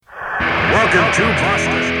to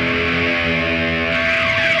Boston.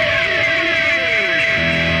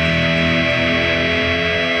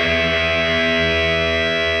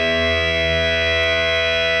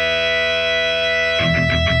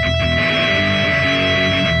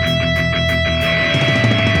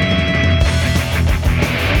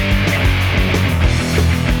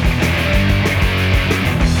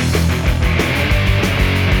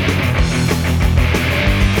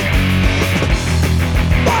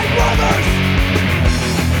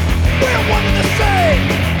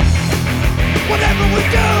 Whatever we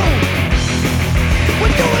do, we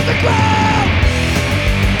do it the ground.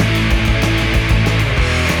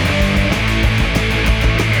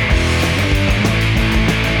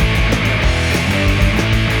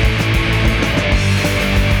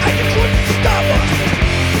 And you couldn't stop us,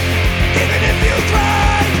 even if you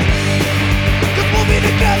tried. 'Cause we'll be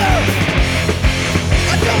together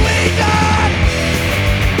until we die.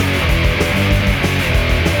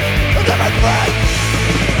 Never break.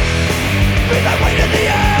 Be that way to the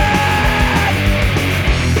end.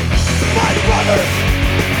 My brothers,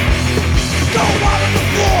 go out on the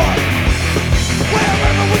floor.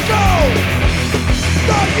 Wherever we go,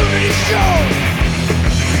 the unity shows.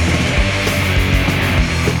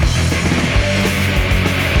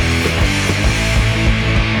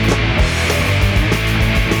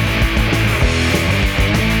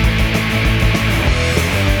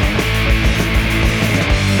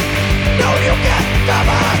 No, you can't stop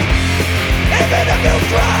us. Even if you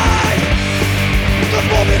try, 'cause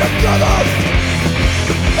we'll be together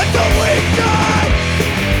until we die.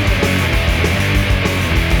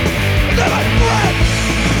 Never quit,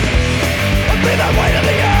 and be that way to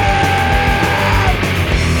the end.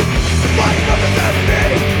 My brothers and me.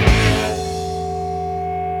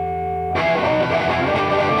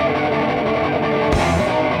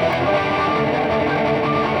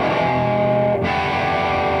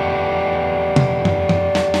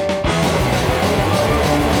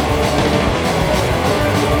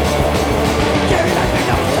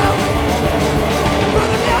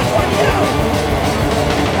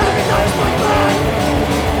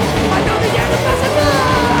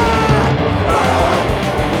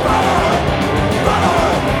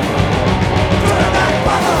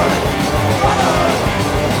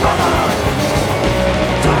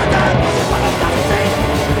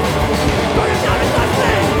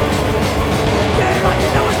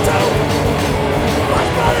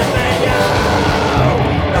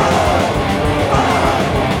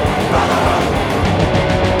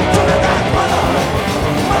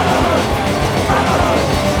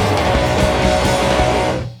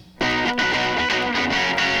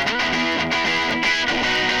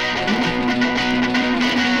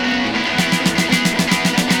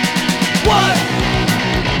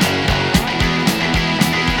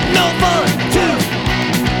 No fun, too.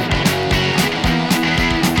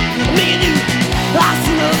 Me and you, lost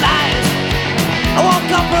in the lies. I won't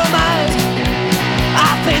compromise. I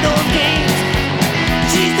play those games.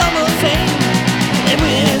 She's done the same. And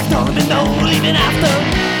we're gonna be no leaving after.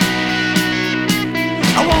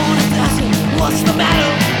 I wanna ask her, what's the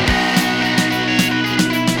matter?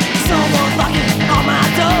 Someone's knocking on my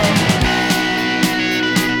door.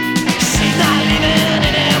 She's not leaving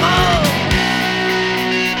anymore.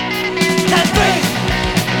 And three,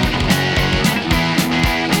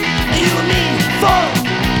 you and me, four.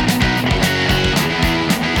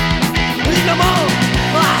 Leave no more,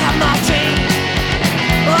 I have not changed.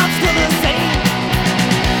 I'm still the same,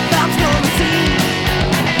 I'm still the same.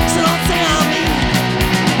 So don't say I'm mean,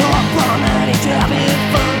 no, I'm wrong, I need to have it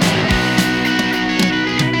fun.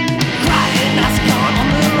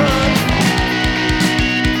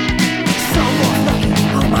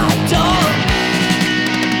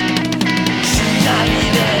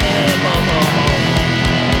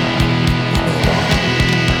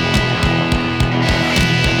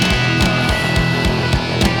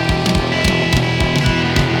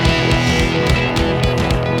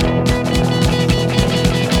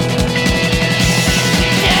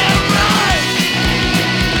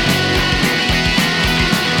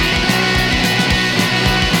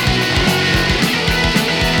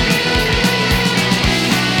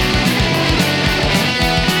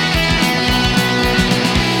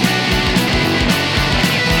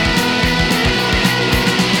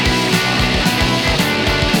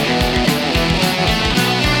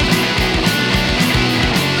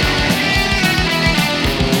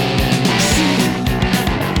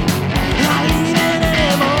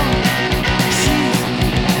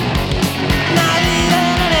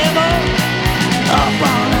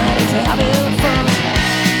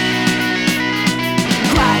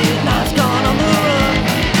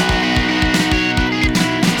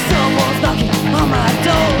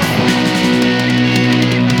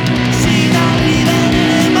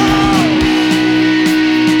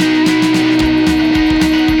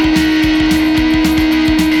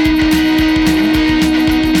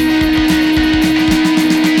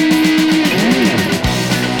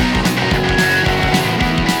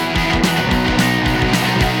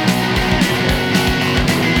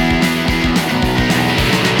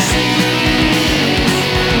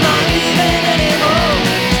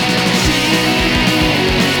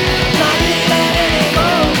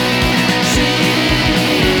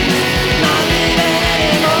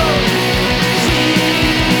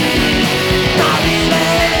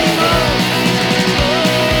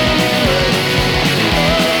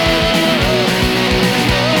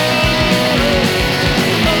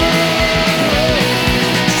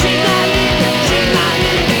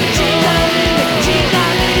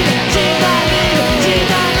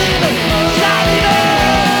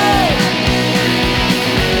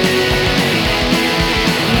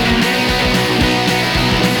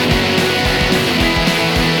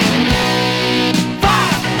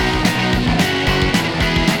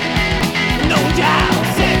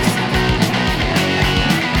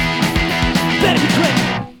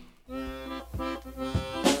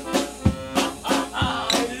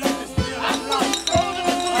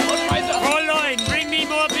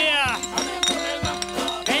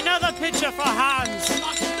 Hitler for Hans.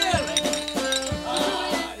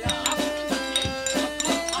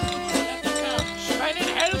 Schweinin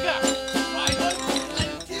Helga.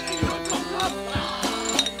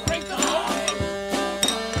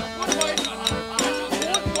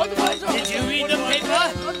 Did you read the paper?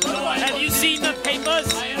 Have you seen the papers?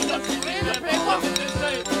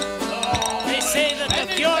 They say that the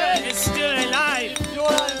Führer is still alive.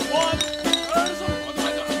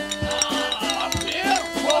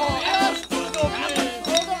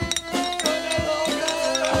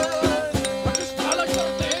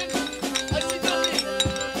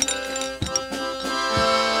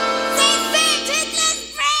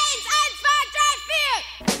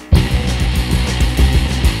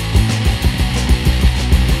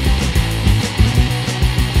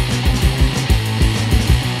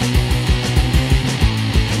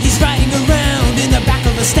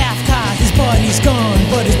 Staff car, his body's gone,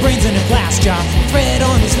 but his brain's in a glass jar. Thread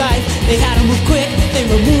on his life, they had to move quick. They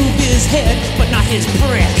removed his head, but not his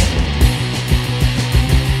prick.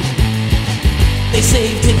 They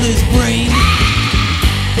saved Hitler's brain.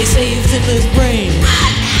 They saved Hitler's brain.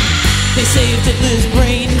 They saved Hitler's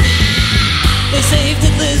brain. They saved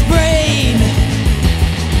Hitler's brain.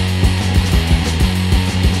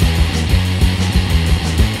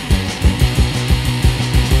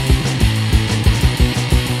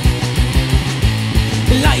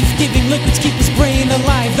 Life-giving liquids keep his brain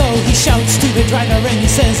alive, though he shouts to the driver and he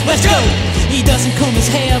says, "Let's go!" He doesn't comb his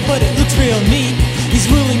hair, but it looks real neat. He's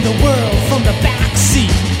ruling the world from the back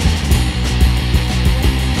seat.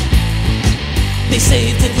 They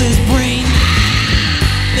saved Hitler's brain.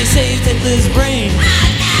 They saved Hitler's brain.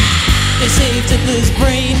 They saved Hitler's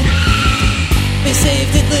brain. They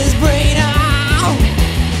saved Hitler's brain. Ow!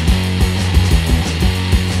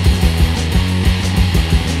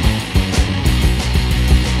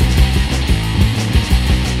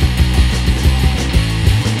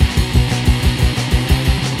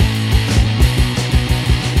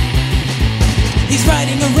 He's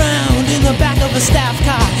riding around in the back of a staff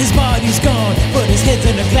car. His body's gone, but his head's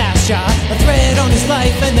in a glass jar. A thread on his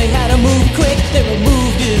life and they had to move quick. They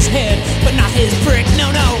removed his head, but not his prick.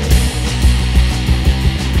 No, no.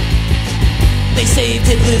 They saved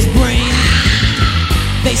Hitler's brain.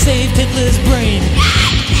 They saved Hitler's brain.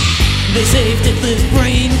 They saved Hitler's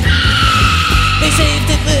brain. They saved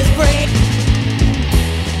Hitler's brain.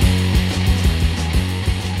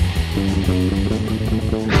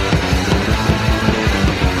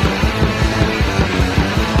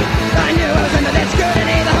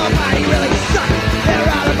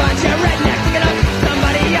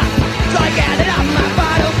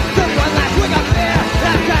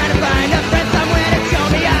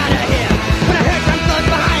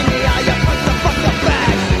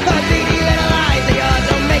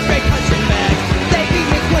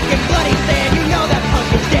 Bloody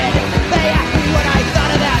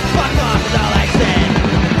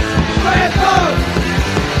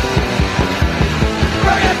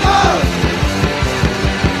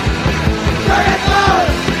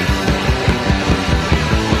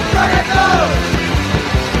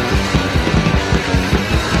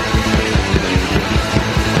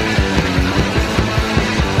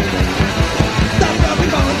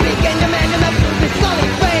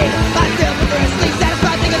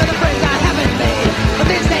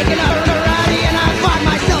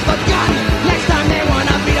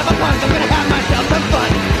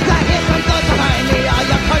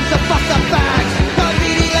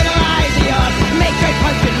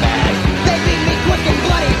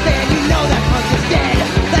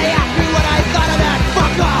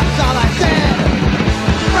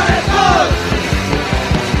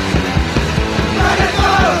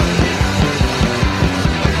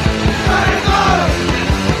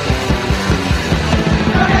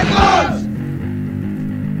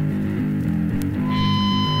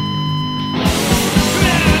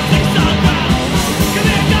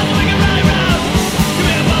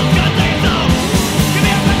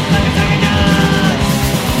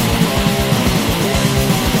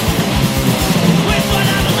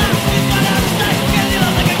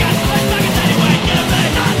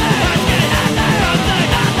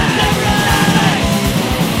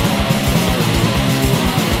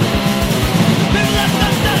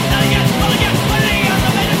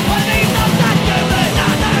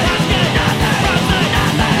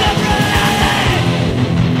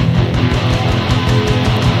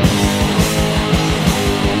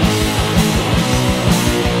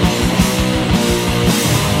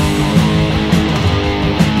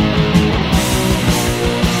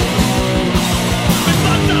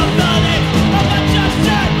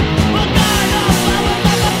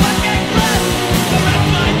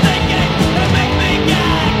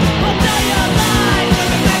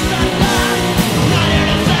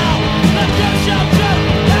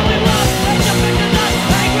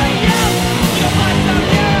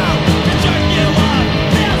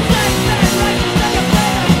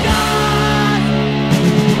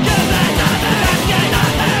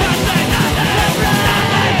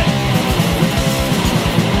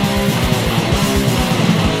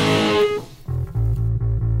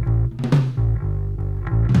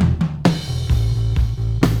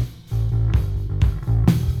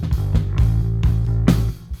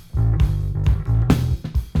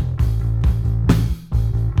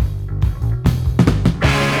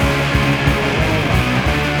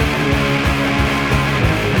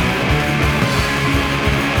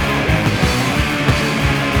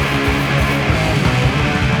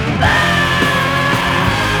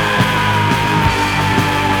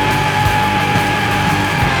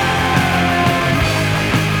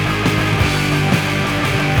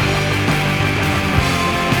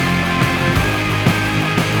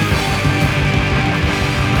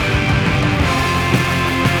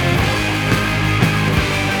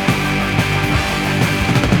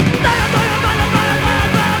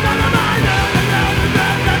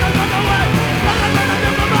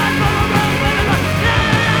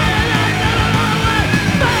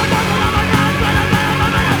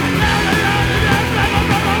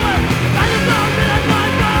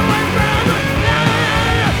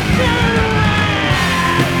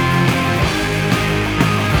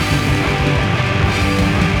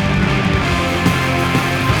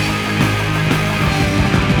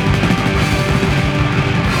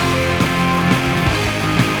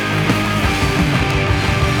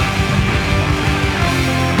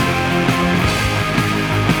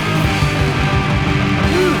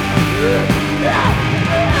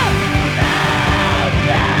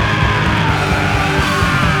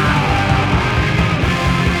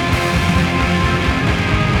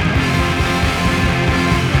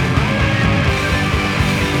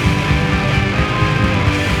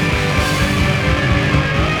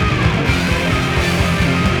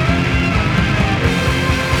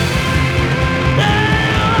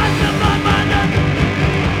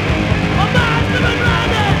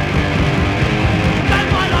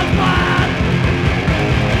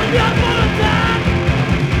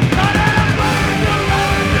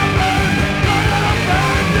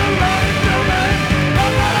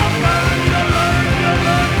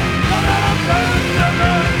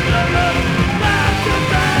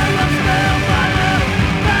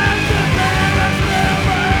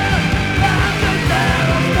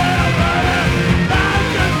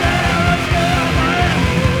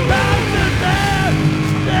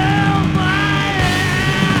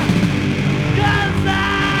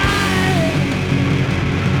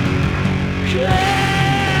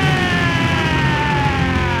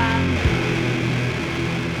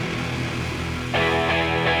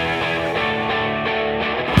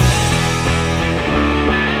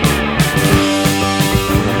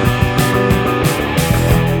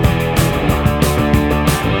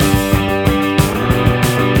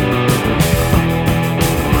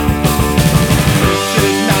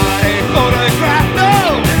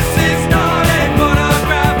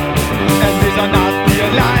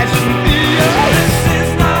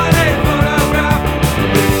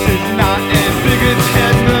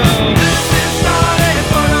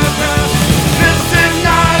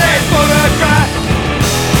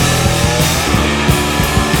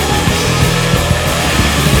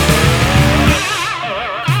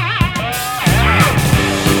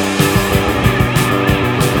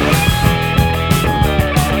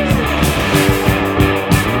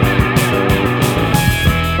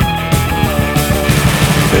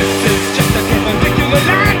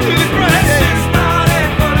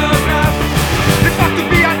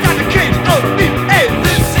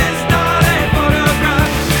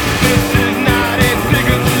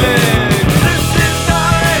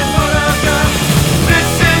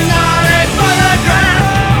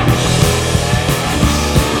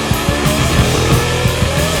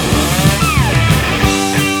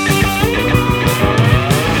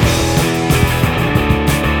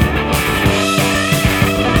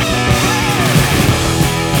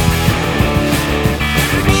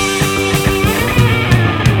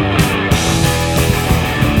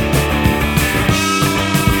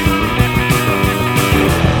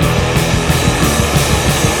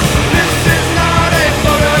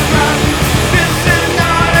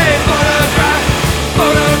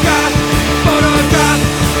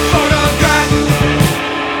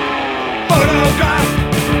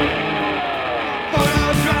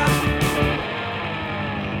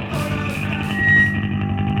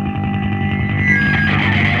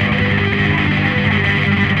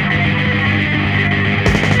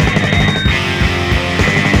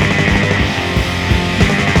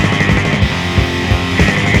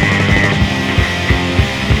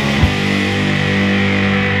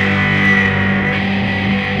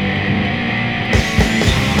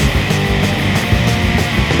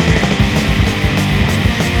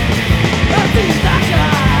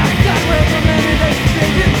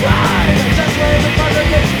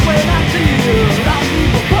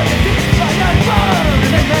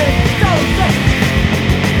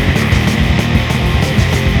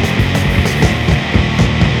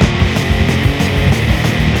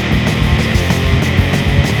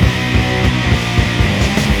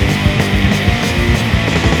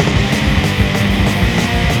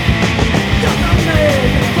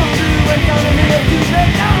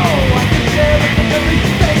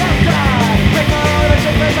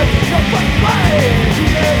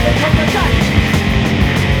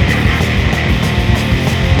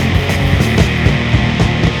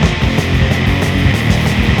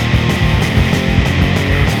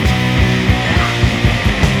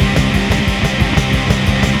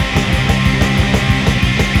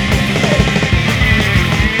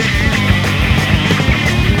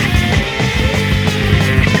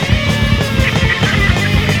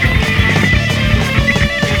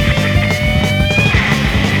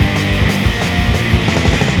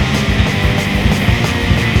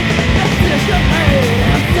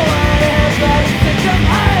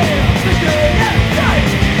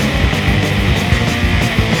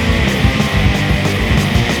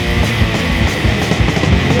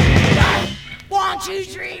 2,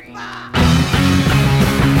 3, 4.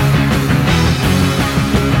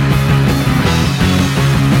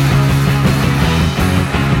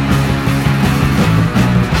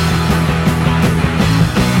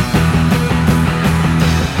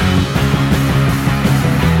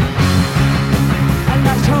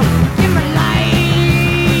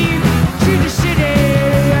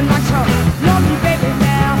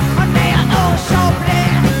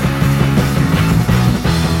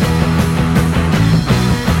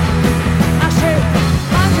 I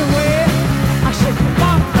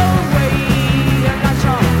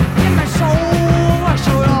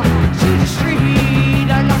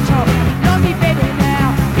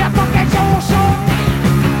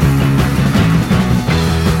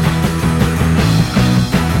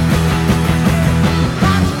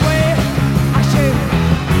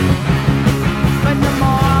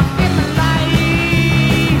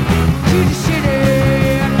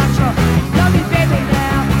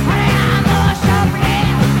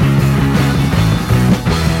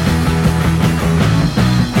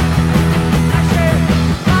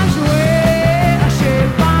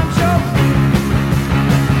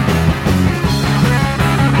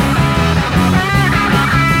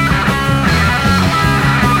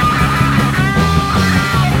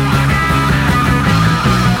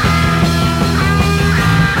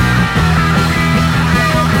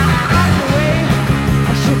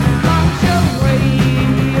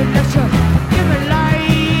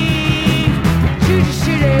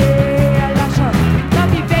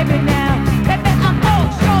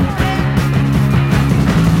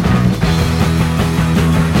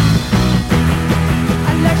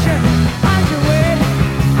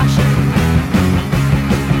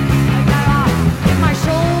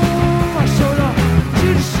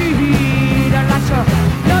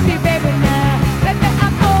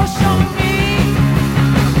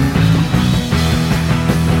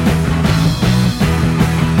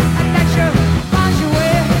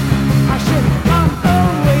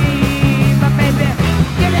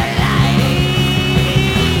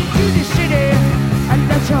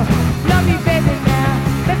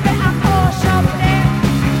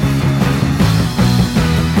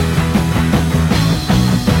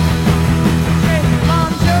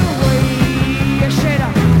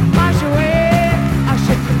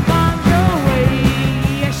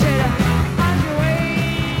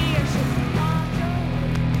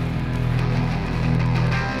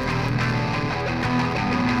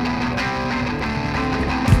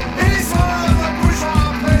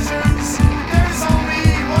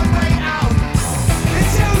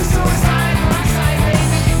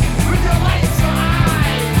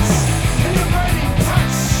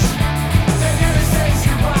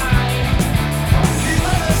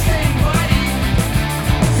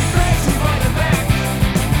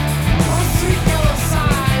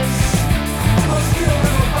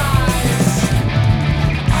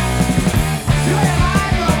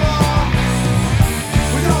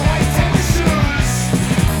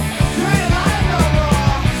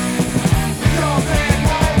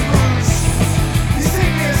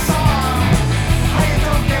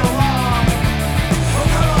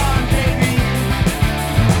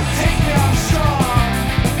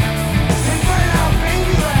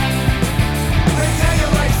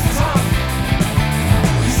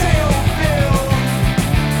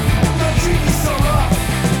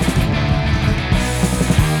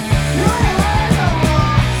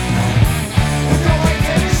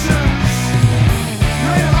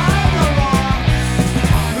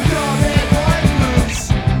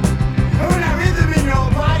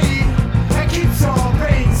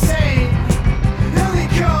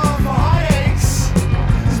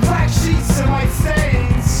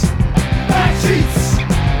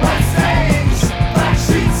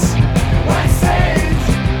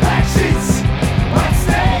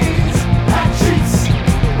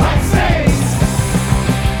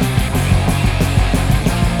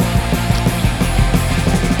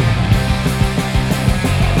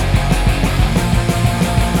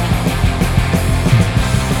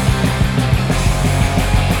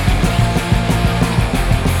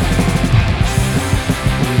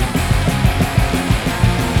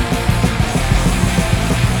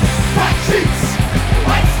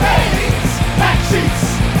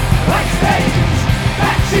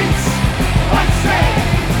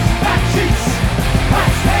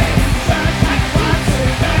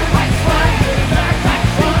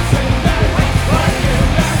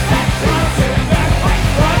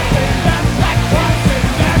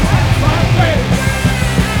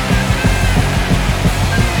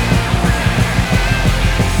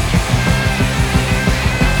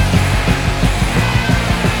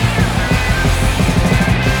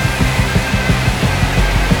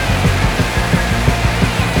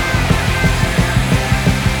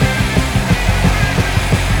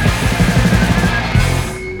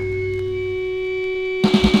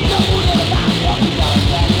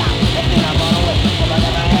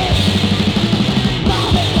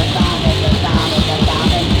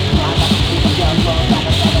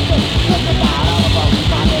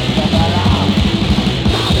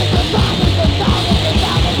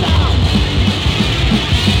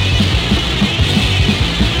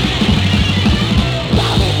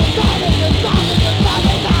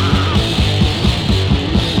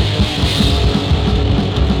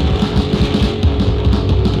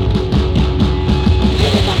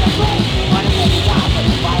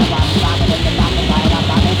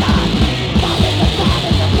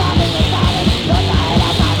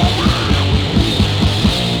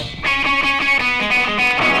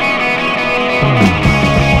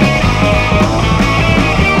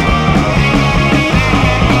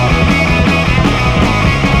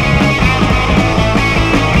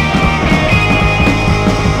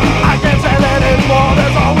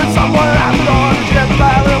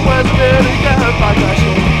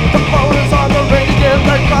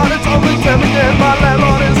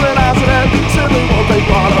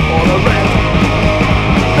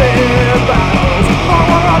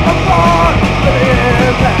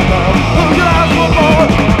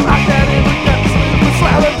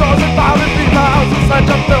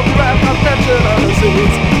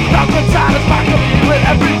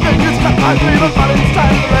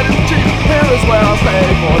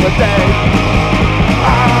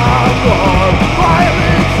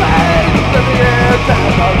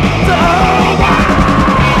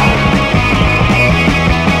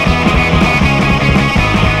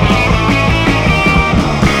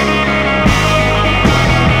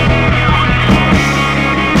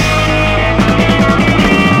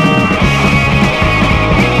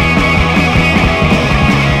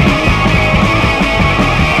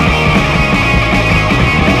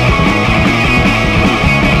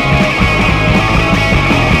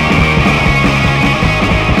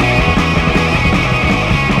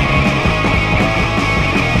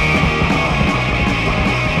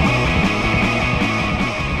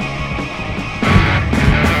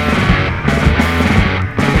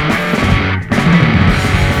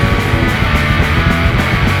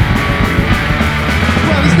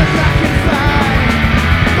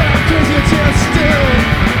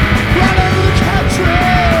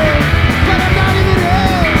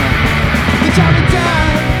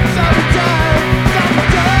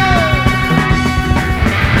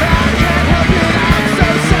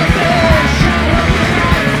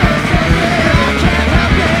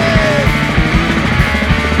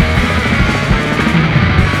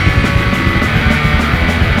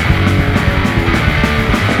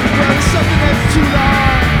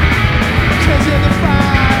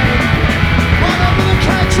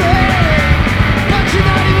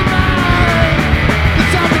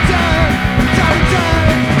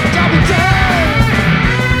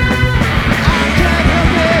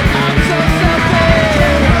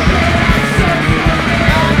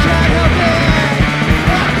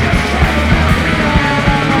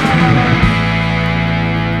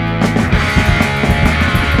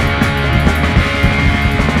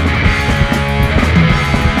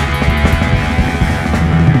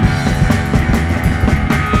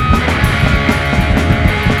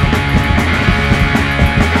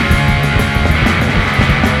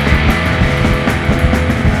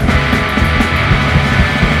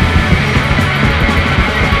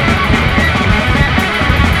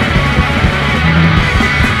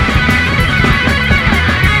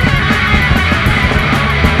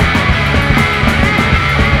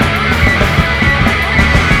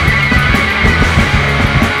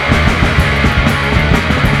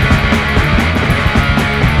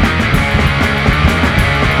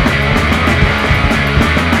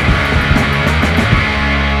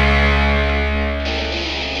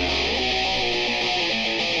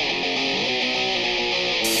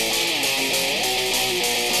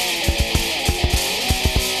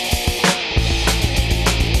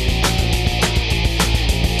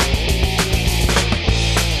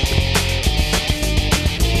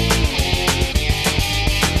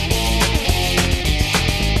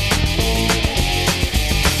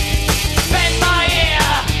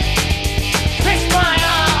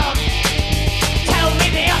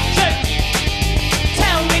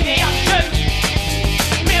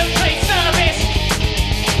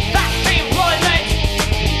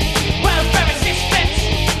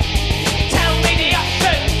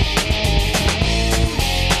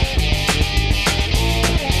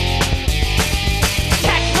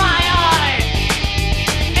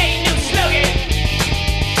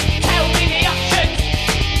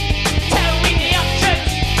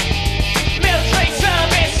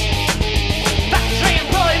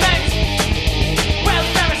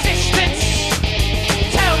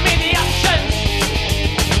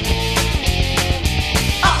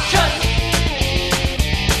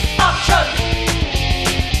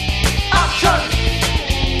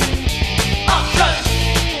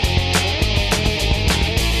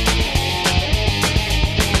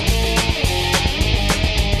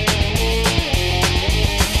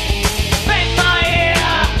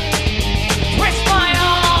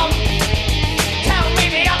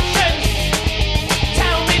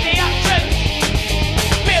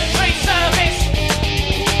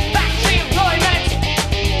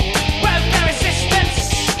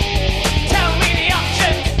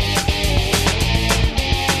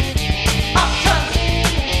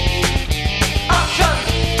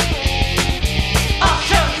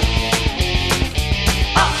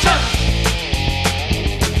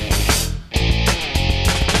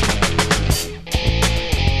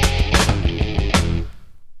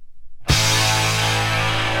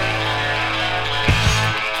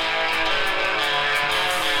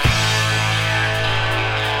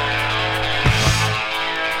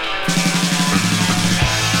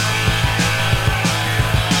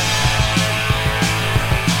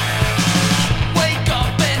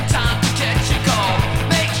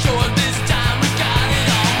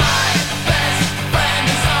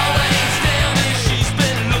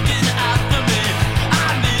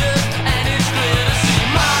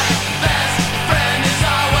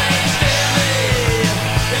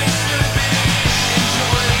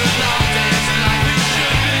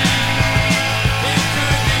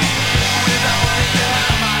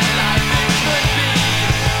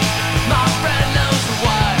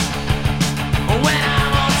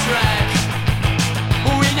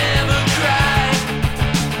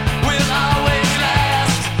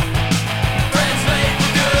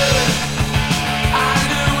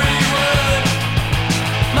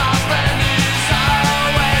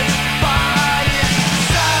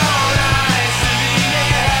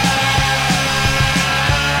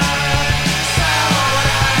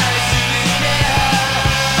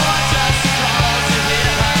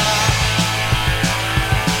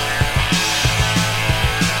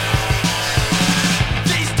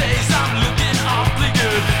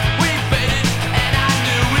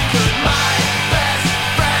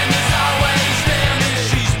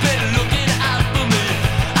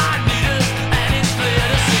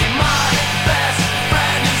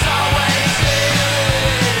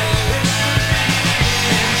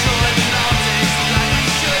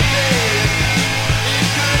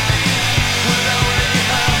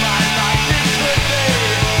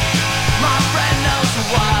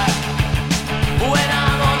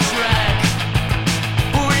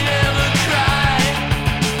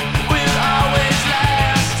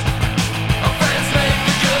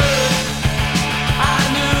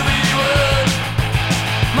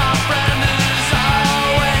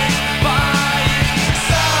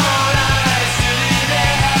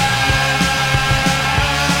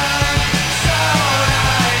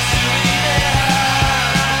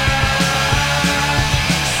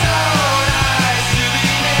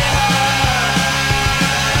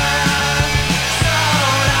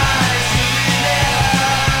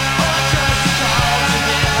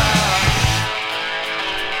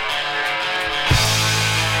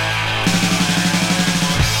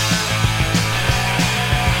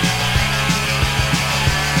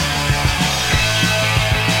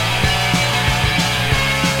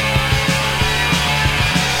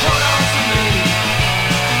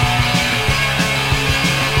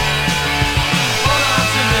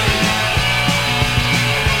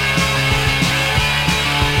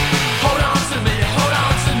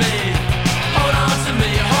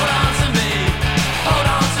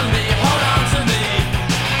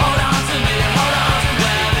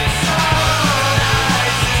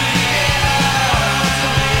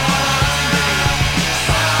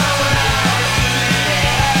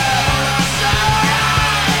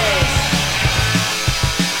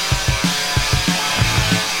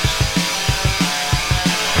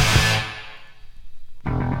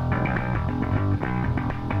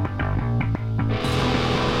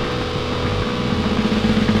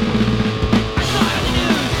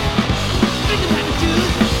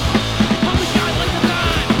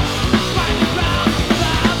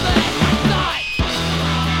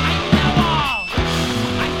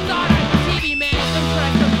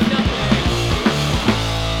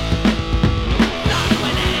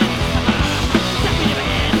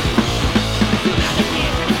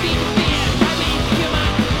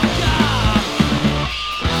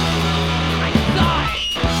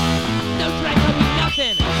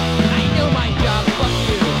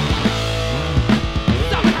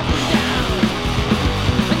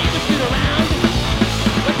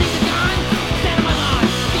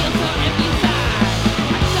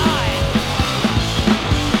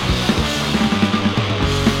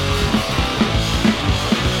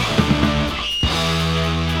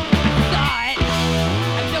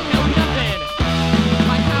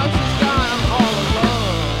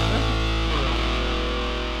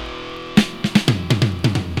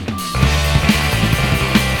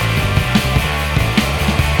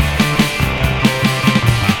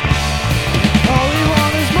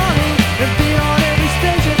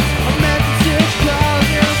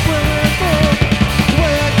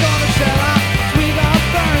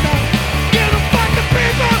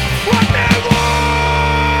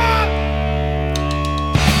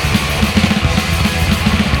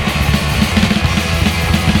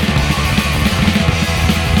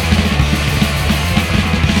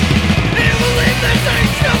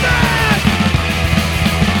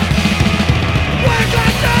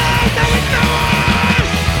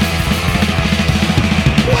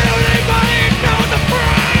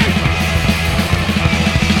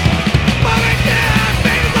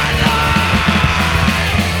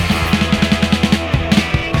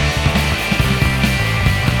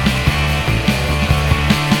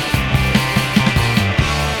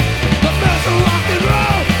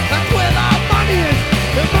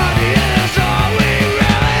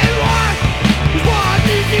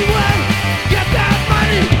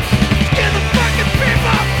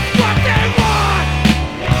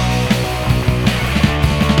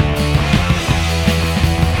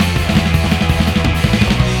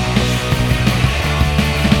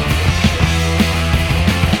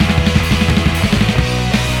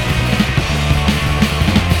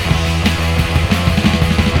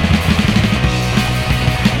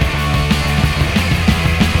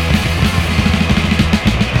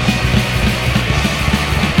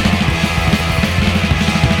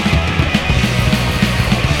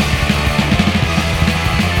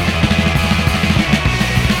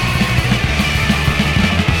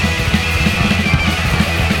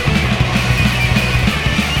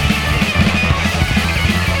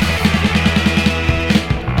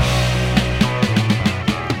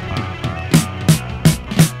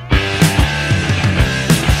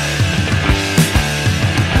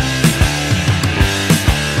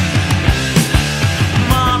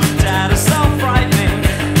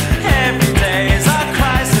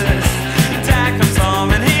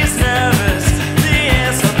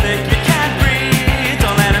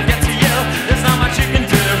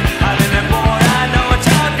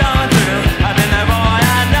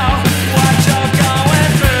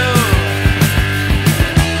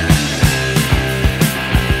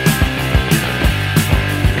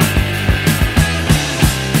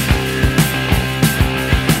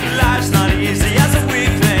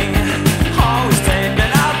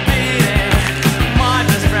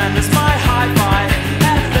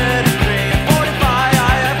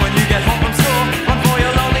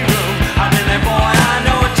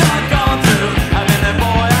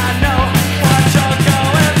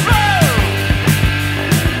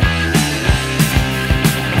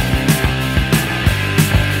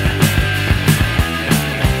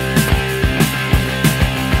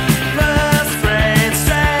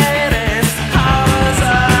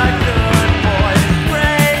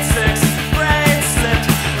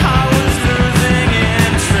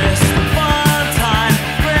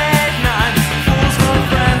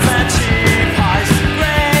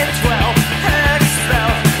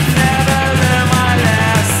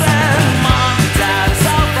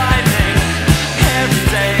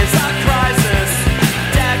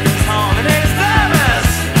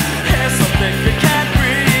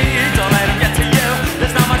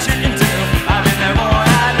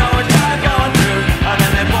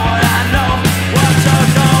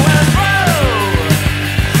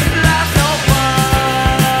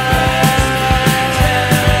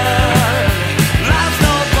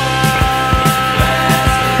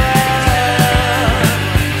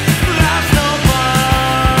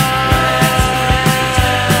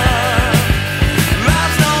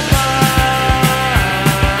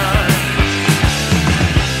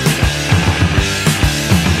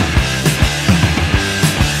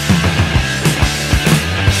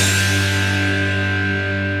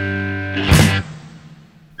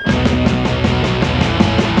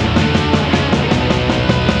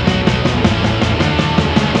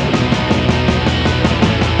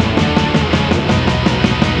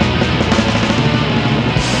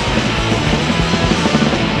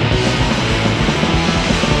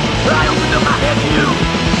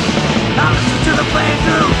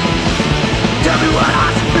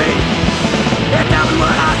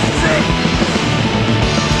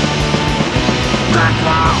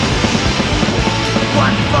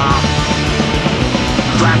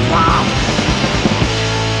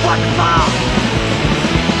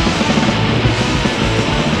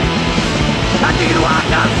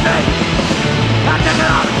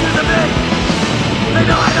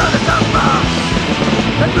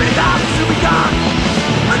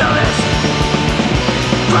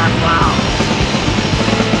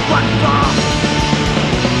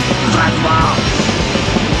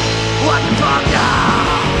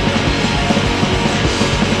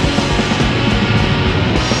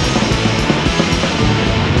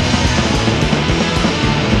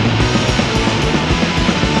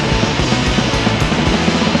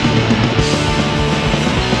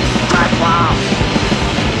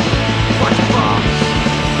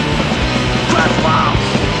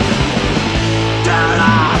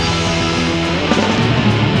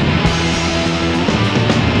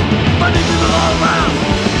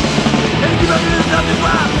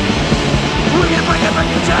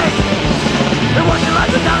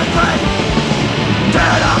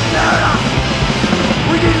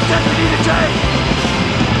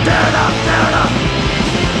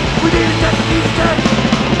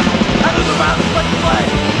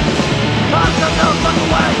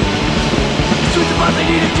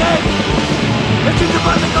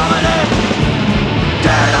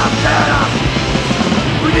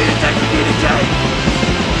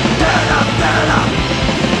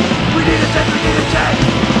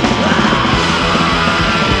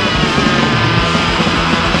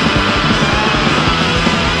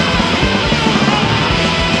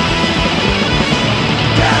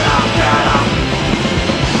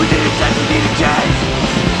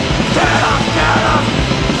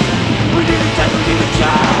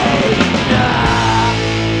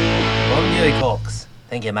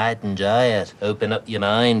Think you might enjoy it. Open up your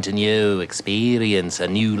mind to new experience, a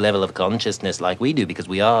new level of consciousness like we do because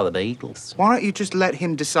we are the Beatles. Why don't you just let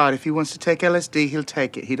him decide? If he wants to take LSD, he'll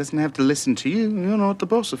take it. He doesn't have to listen to you. You're not the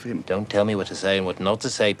boss of him. Don't tell me what to say and what not to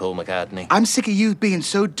say, Paul McCartney. I'm sick of you being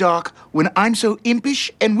so dark when I'm so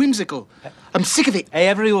impish and whimsical. I'm sick of it. Hey,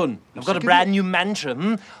 everyone. I've got a brand new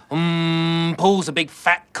mantra. Paul's a big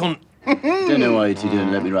fat cunt. Don't know why you two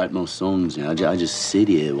don't let me write more songs. You know? I just sit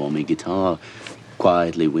here while my guitar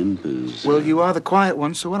quietly whimpers. Well, you are the quiet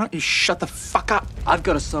one, so why don't you shut the fuck up? I've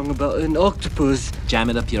got a song about an octopus.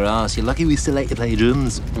 Jam it up your arse. You're lucky we still let you play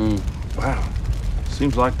drums. Wow.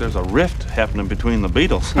 Seems like there's a rift happening between the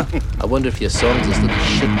Beatles. I wonder if your songs are still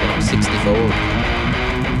shit when I'm 64.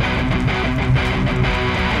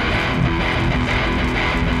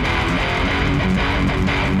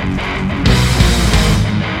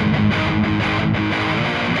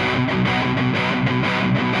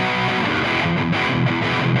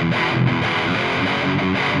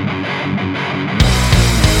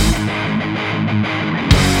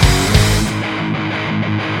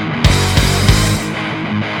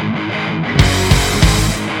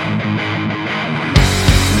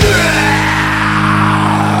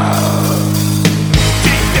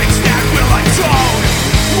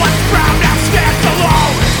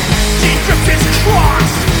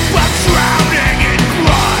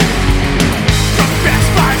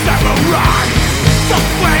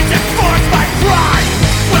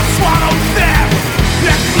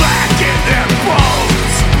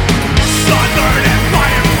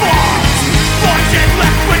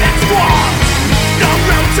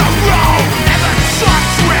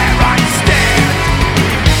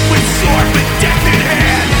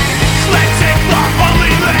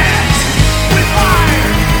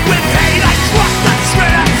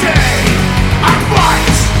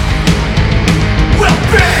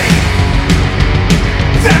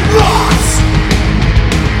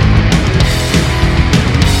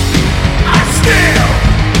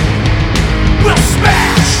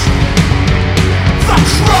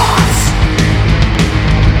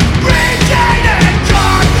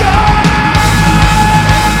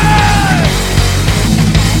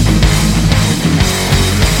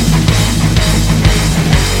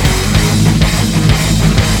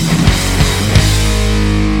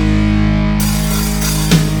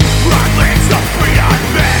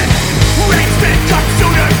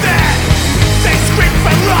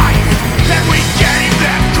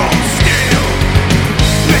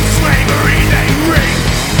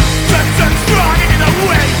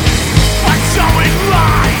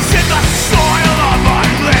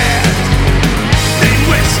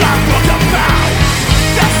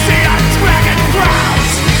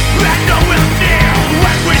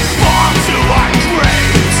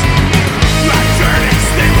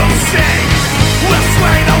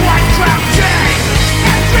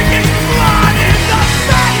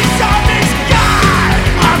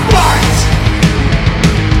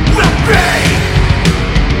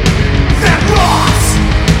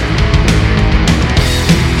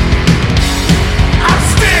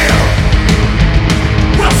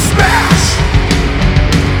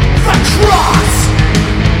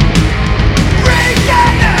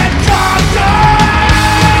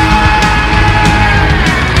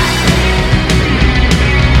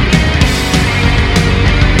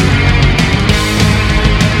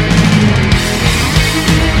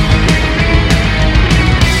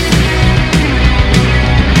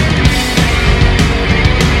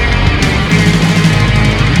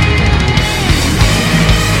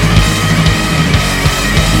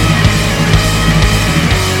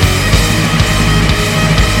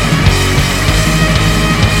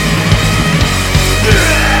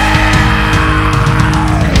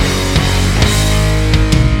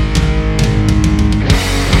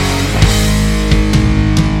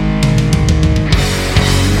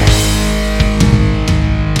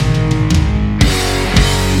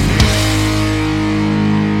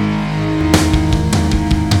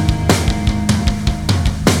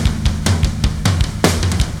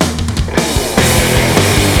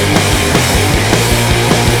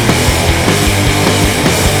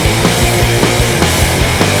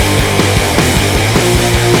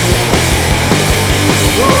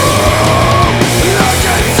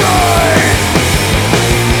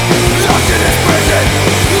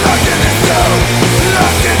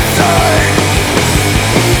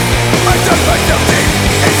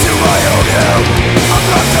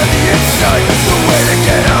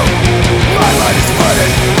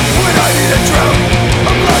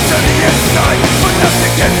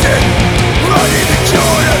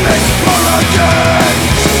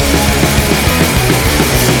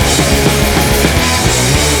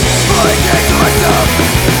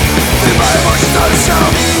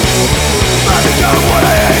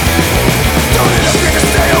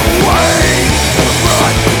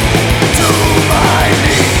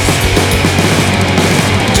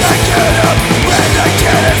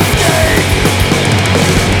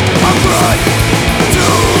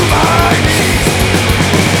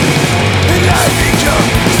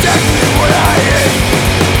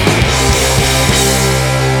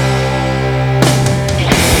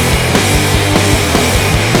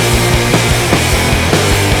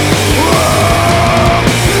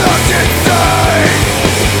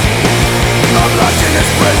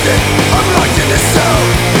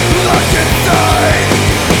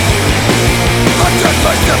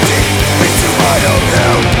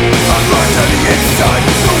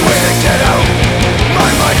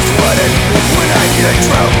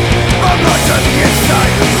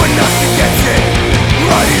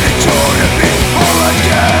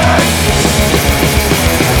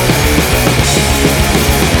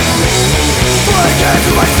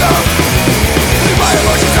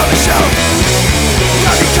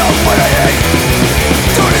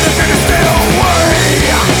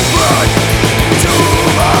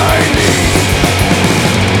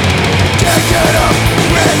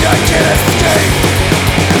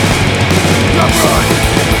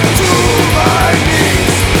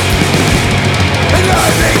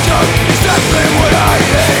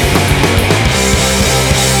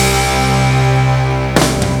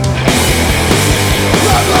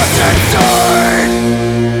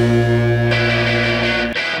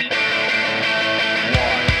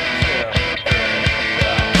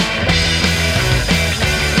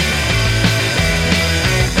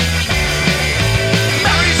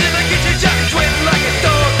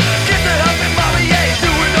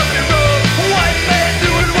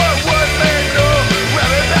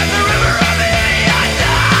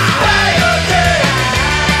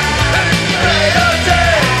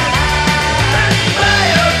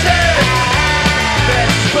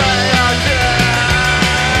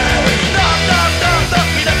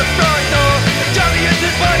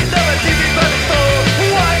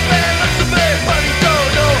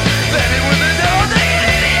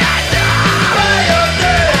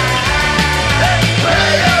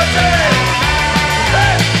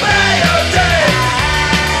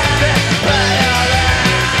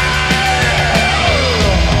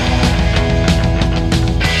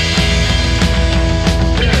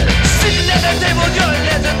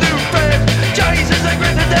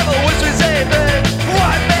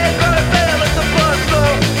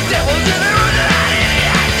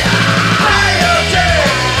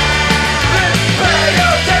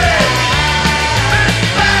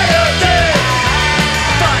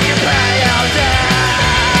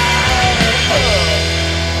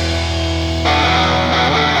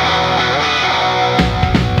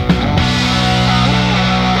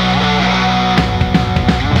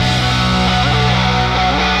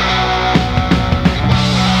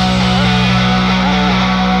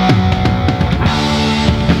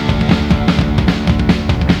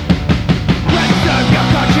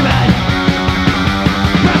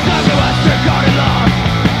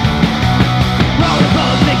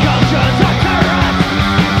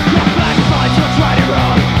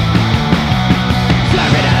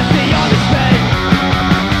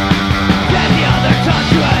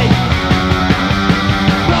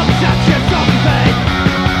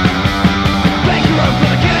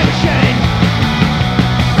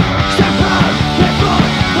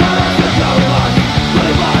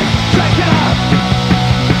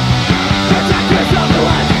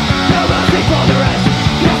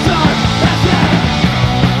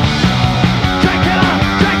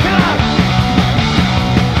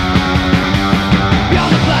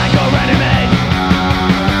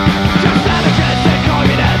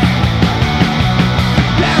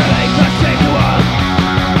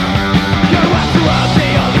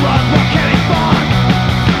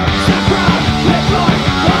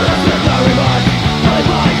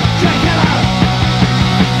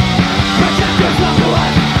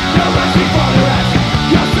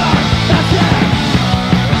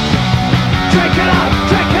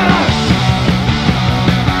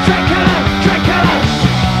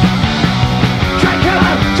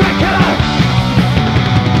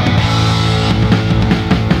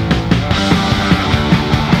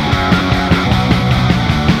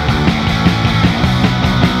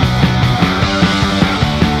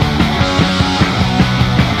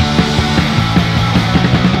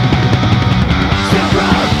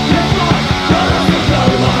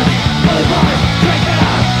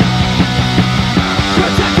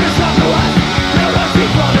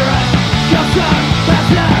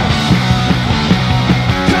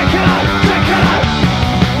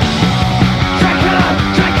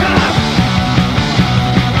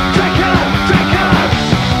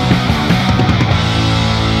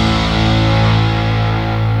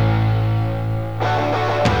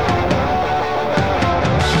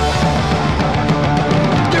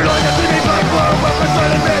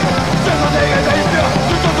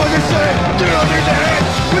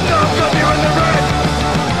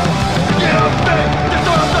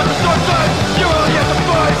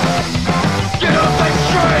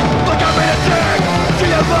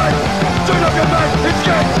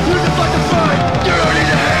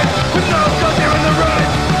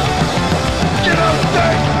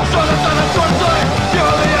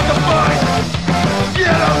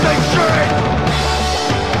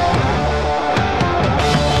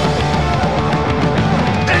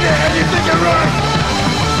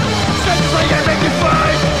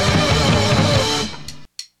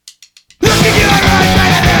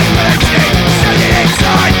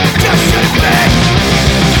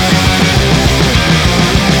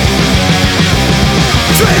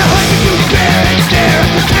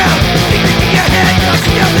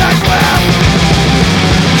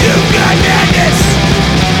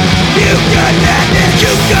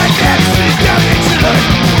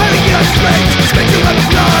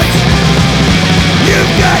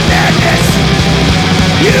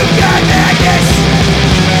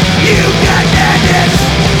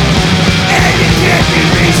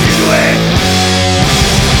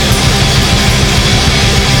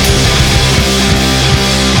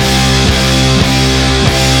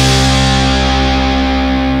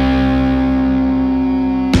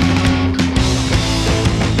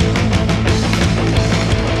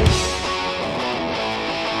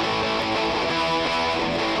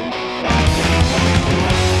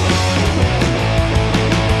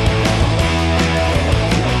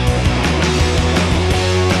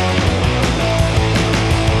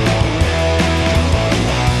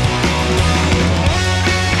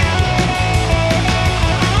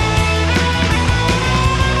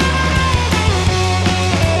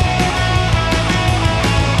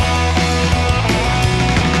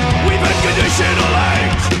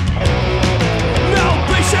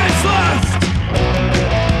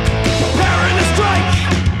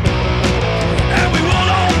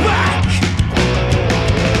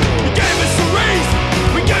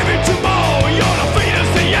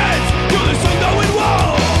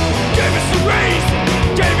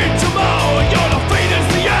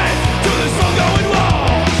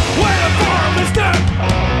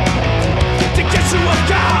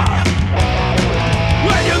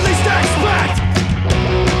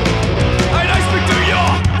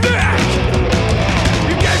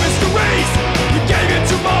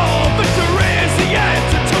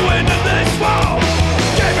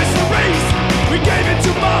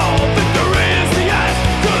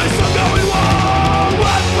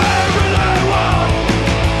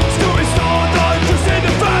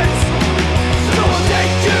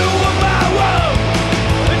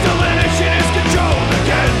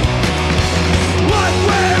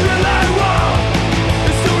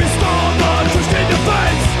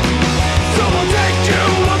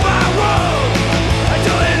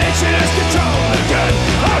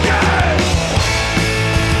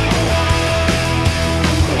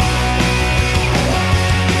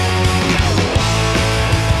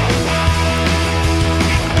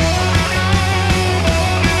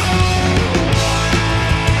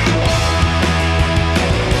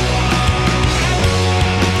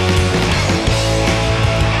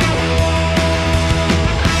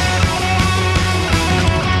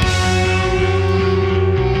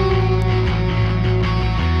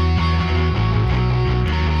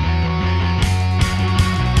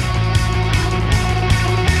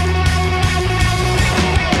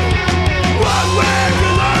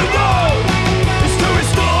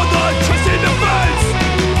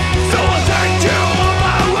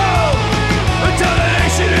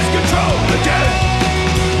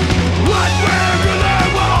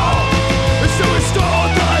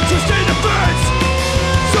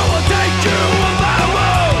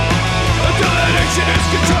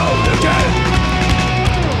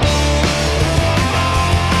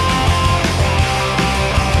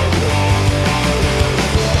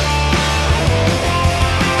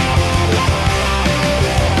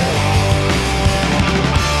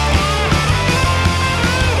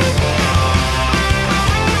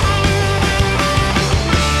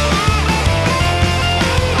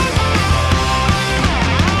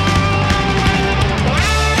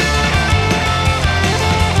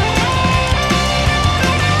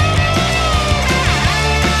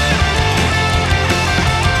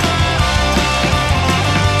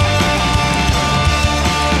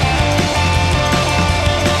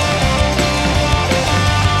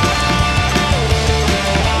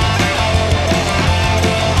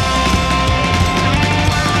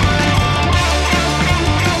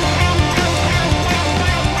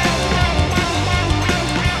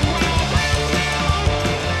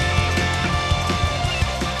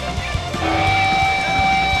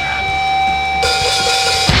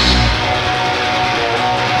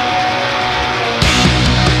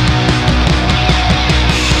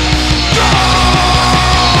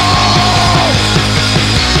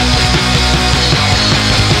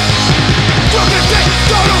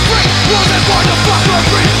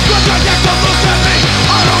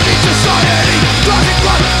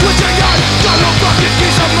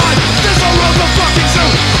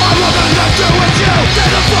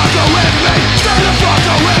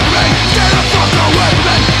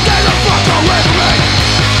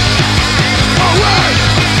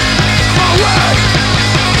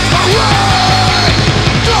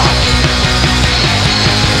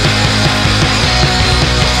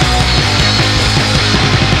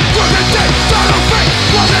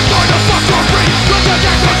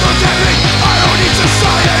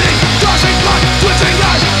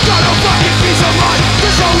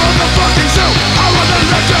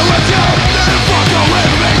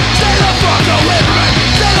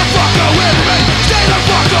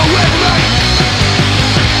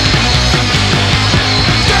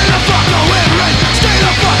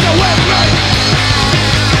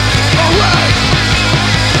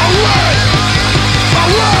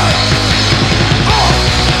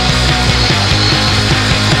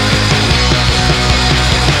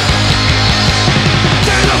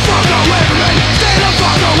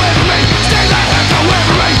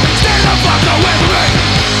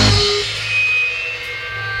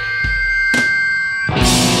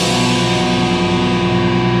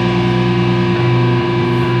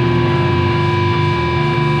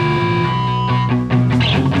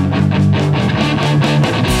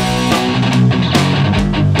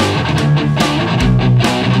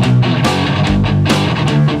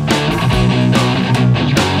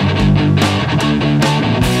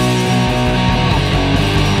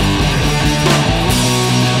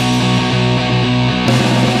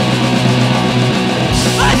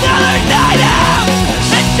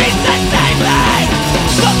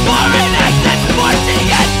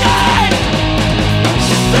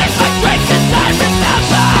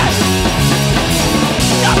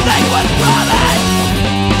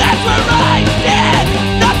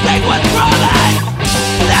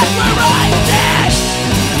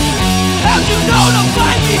 gonna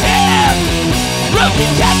find me here.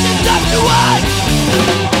 Broken captains up to us.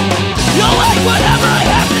 You'll like whatever I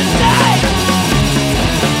have to say.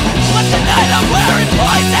 But tonight I'm wearing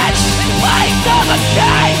poison and playing double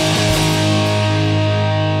game.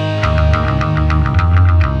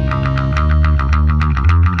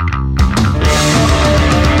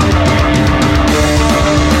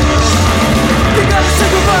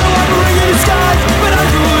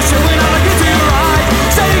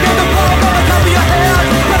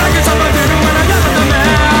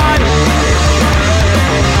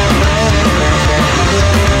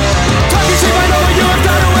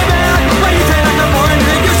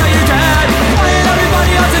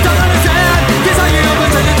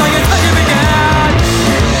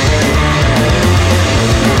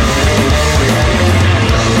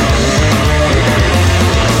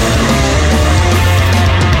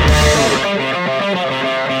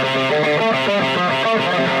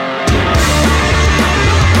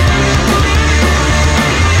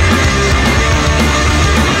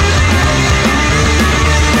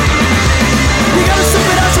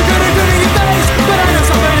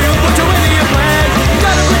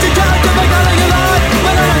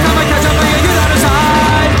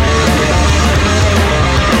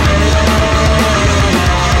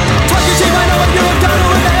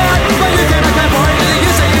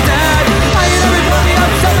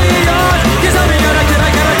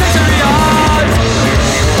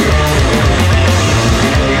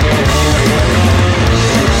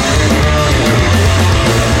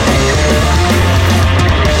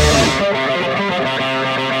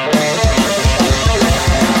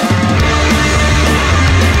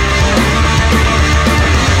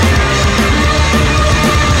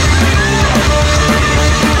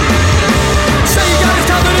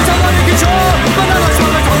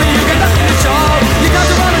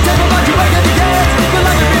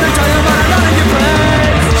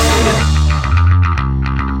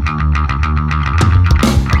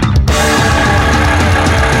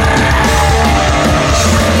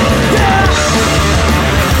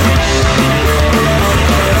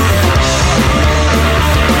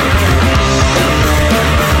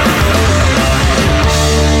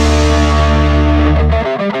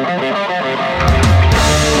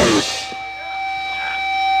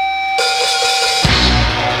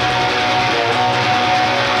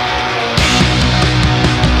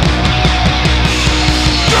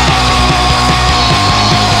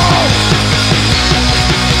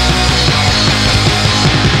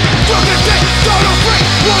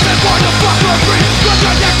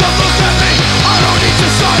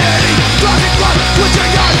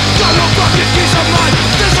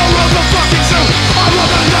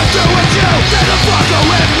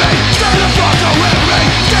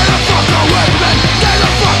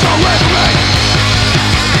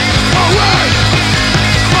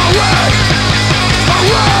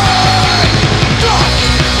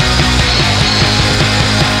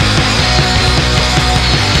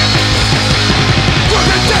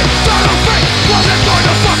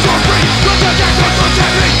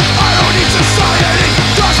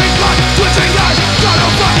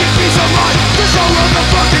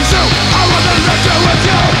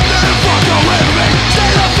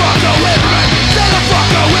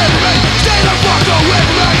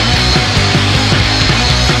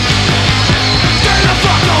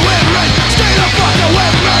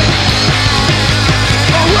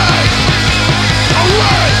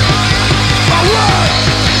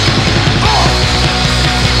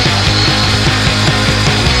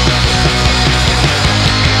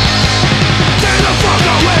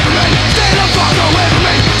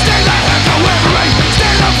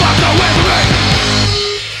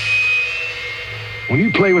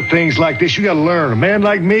 Things like this, you gotta learn. A man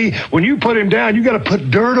like me, when you put him down, you gotta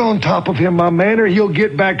put dirt on top of him, my man, or he'll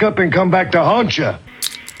get back up and come back to haunt you.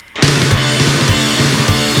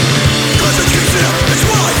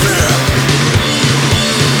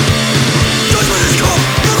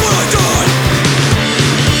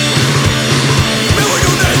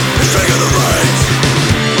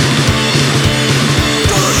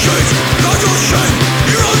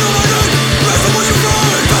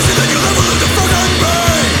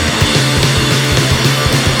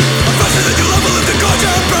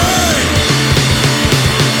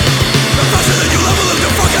 Faster than you'll ever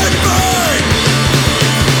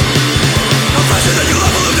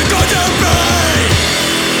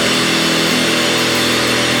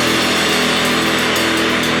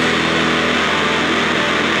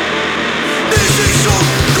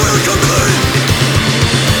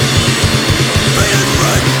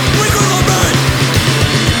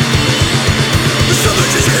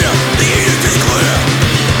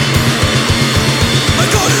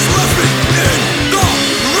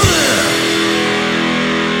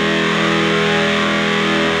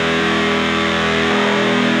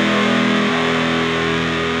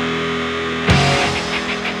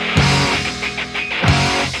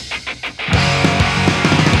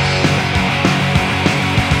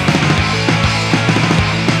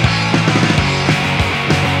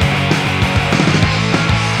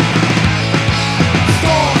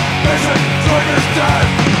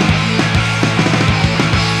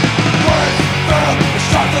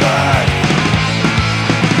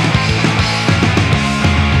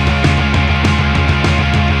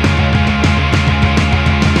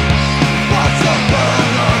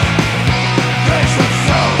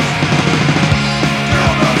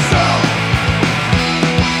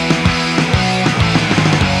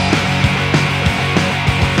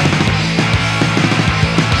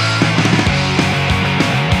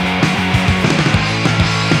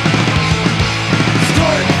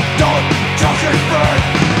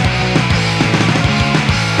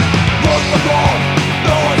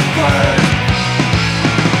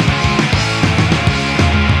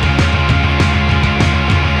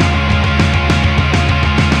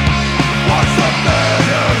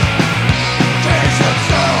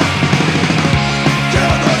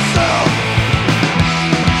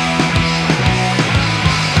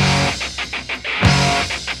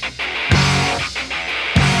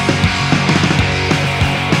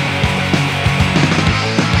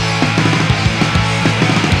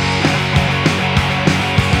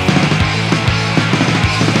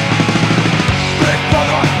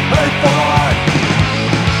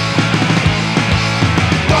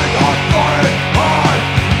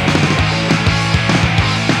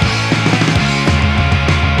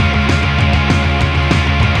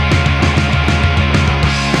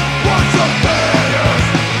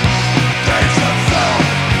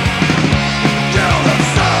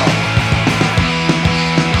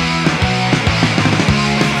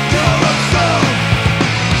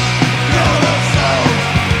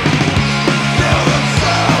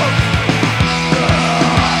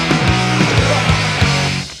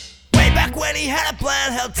he had a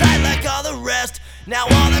plan, held tight like all the rest. Now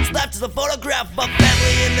all that's left is a photograph of a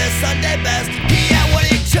family in their Sunday best. He had what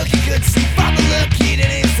he took, he could see from the look he'd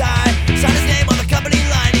in his eye. Signed his name on the company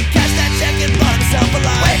line, he cashed that check and bought himself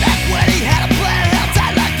alive. Way back when he had a plan, held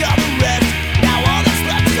tight like all the rest. Now all that's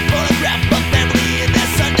left is a photograph of a family in their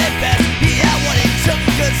Sunday best. He had what he took,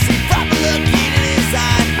 he could see from the look he'd in his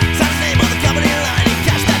eye. Signed his name on the company line, he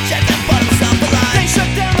cashed that check and bought himself alive. They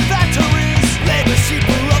shut down the factories, labor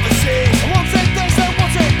cheaper overseas. I won't say thanks, I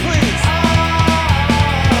won't say please.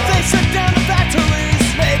 They shut down the factories,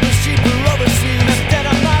 labor cheaper overseas. Instead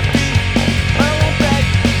I might be, I won't beg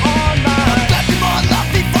all night. Left him on love,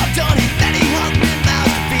 he fucked on, he fed, he hungry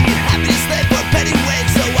mouths to feed. Happy to slave for a penny wage,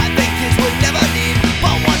 so I think kids would never need.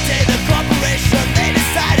 But one day the corporation, they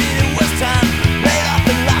decided it was time. Laid off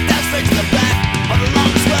and locked down straight to the back of the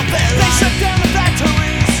longest welfare line. They shut down the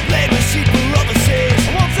factories, labor cheaper overseas.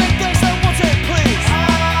 I won't say thanks, I won't say please.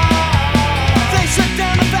 They shut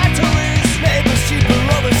down the factories, labor cheaper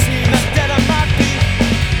overseas. Instead I might be,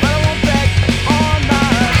 but I won't beg all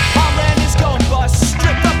night. Our land is going bust,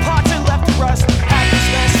 stripped apart and left to rust. Happy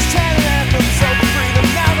smashes, chanting anthems over freedom,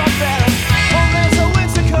 now I'm better. Homeland's so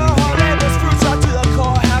insecure, our labor's fruits are to the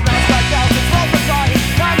core. Have asked by thousands, roll the garden,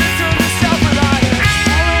 time to turn to self-reliance.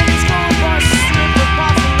 Our land is going bust, stripped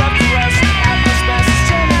apart and left to rust. Happy smashes,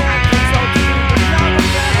 chanting anthems over freedom, now I'm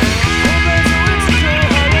better. Homeland's so insecure,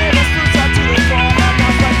 our labor's fruits are to the core. Have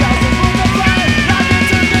asked by thousands, roll the garden, time to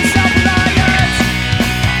turn to self-reliance.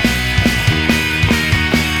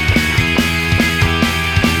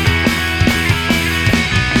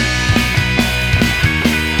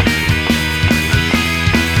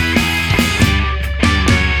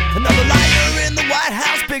 Another liar in the White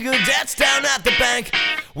House, bigger debts down at the bank.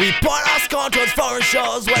 We point our scorn towards foreign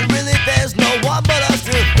shores when really there's no one but us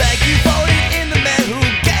to thank. You voted in the men who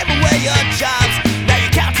gave away your jobs. Now you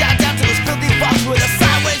count down to those filthy fucks with a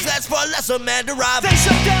sideways lens for a lesser man to rob. They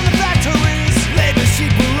shut down the factories, labor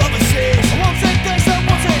cheaper overseas. I won't say thanks, I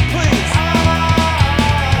won't say please.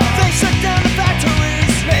 They shut down the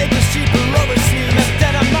factories, labor cheaper overseas.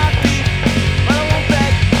 Instead I might be, but I won't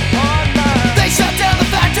beg all night. They shut down the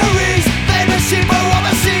factories, labor cheaper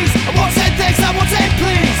overseas. I won't say thanks, I won't say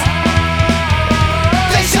please.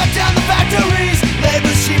 They shut down the factories,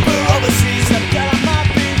 labor cheaper overseas. Instead I might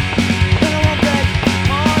be, but I won't beg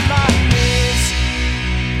all my knees.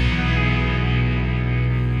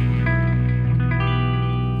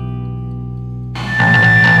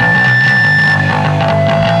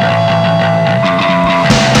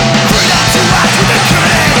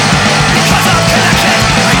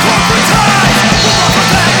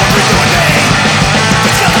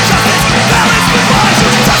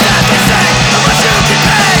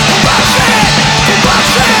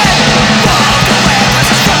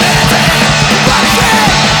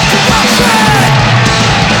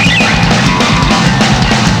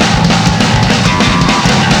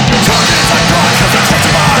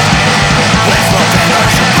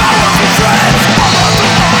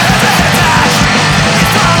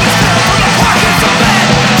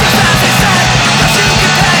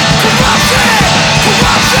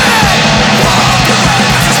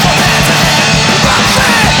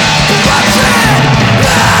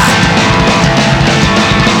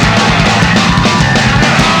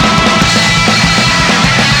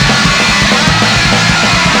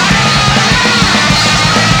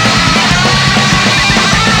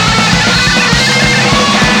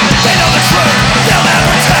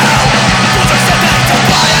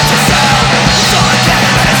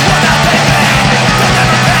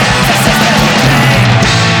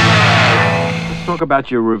 Talk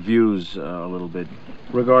about your reviews a little bit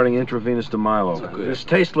regarding Intravenous de Milo. This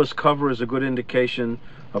tasteless cover is a good indication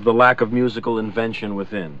of the lack of musical invention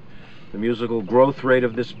within. The musical growth rate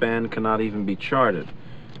of this band cannot even be charted.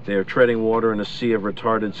 They are treading water in a sea of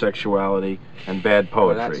retarded sexuality and bad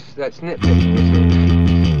poetry. Well, that's nitpicking, isn't it?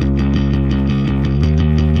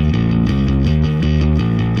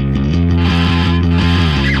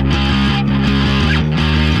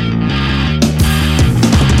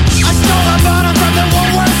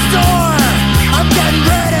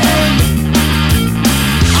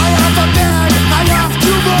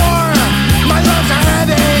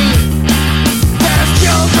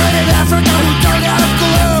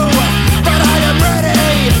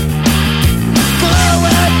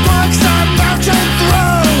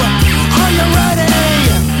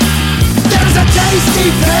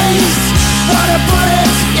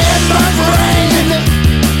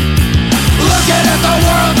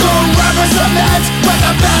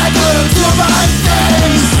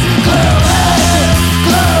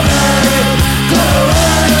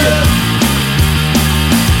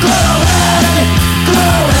 Glue it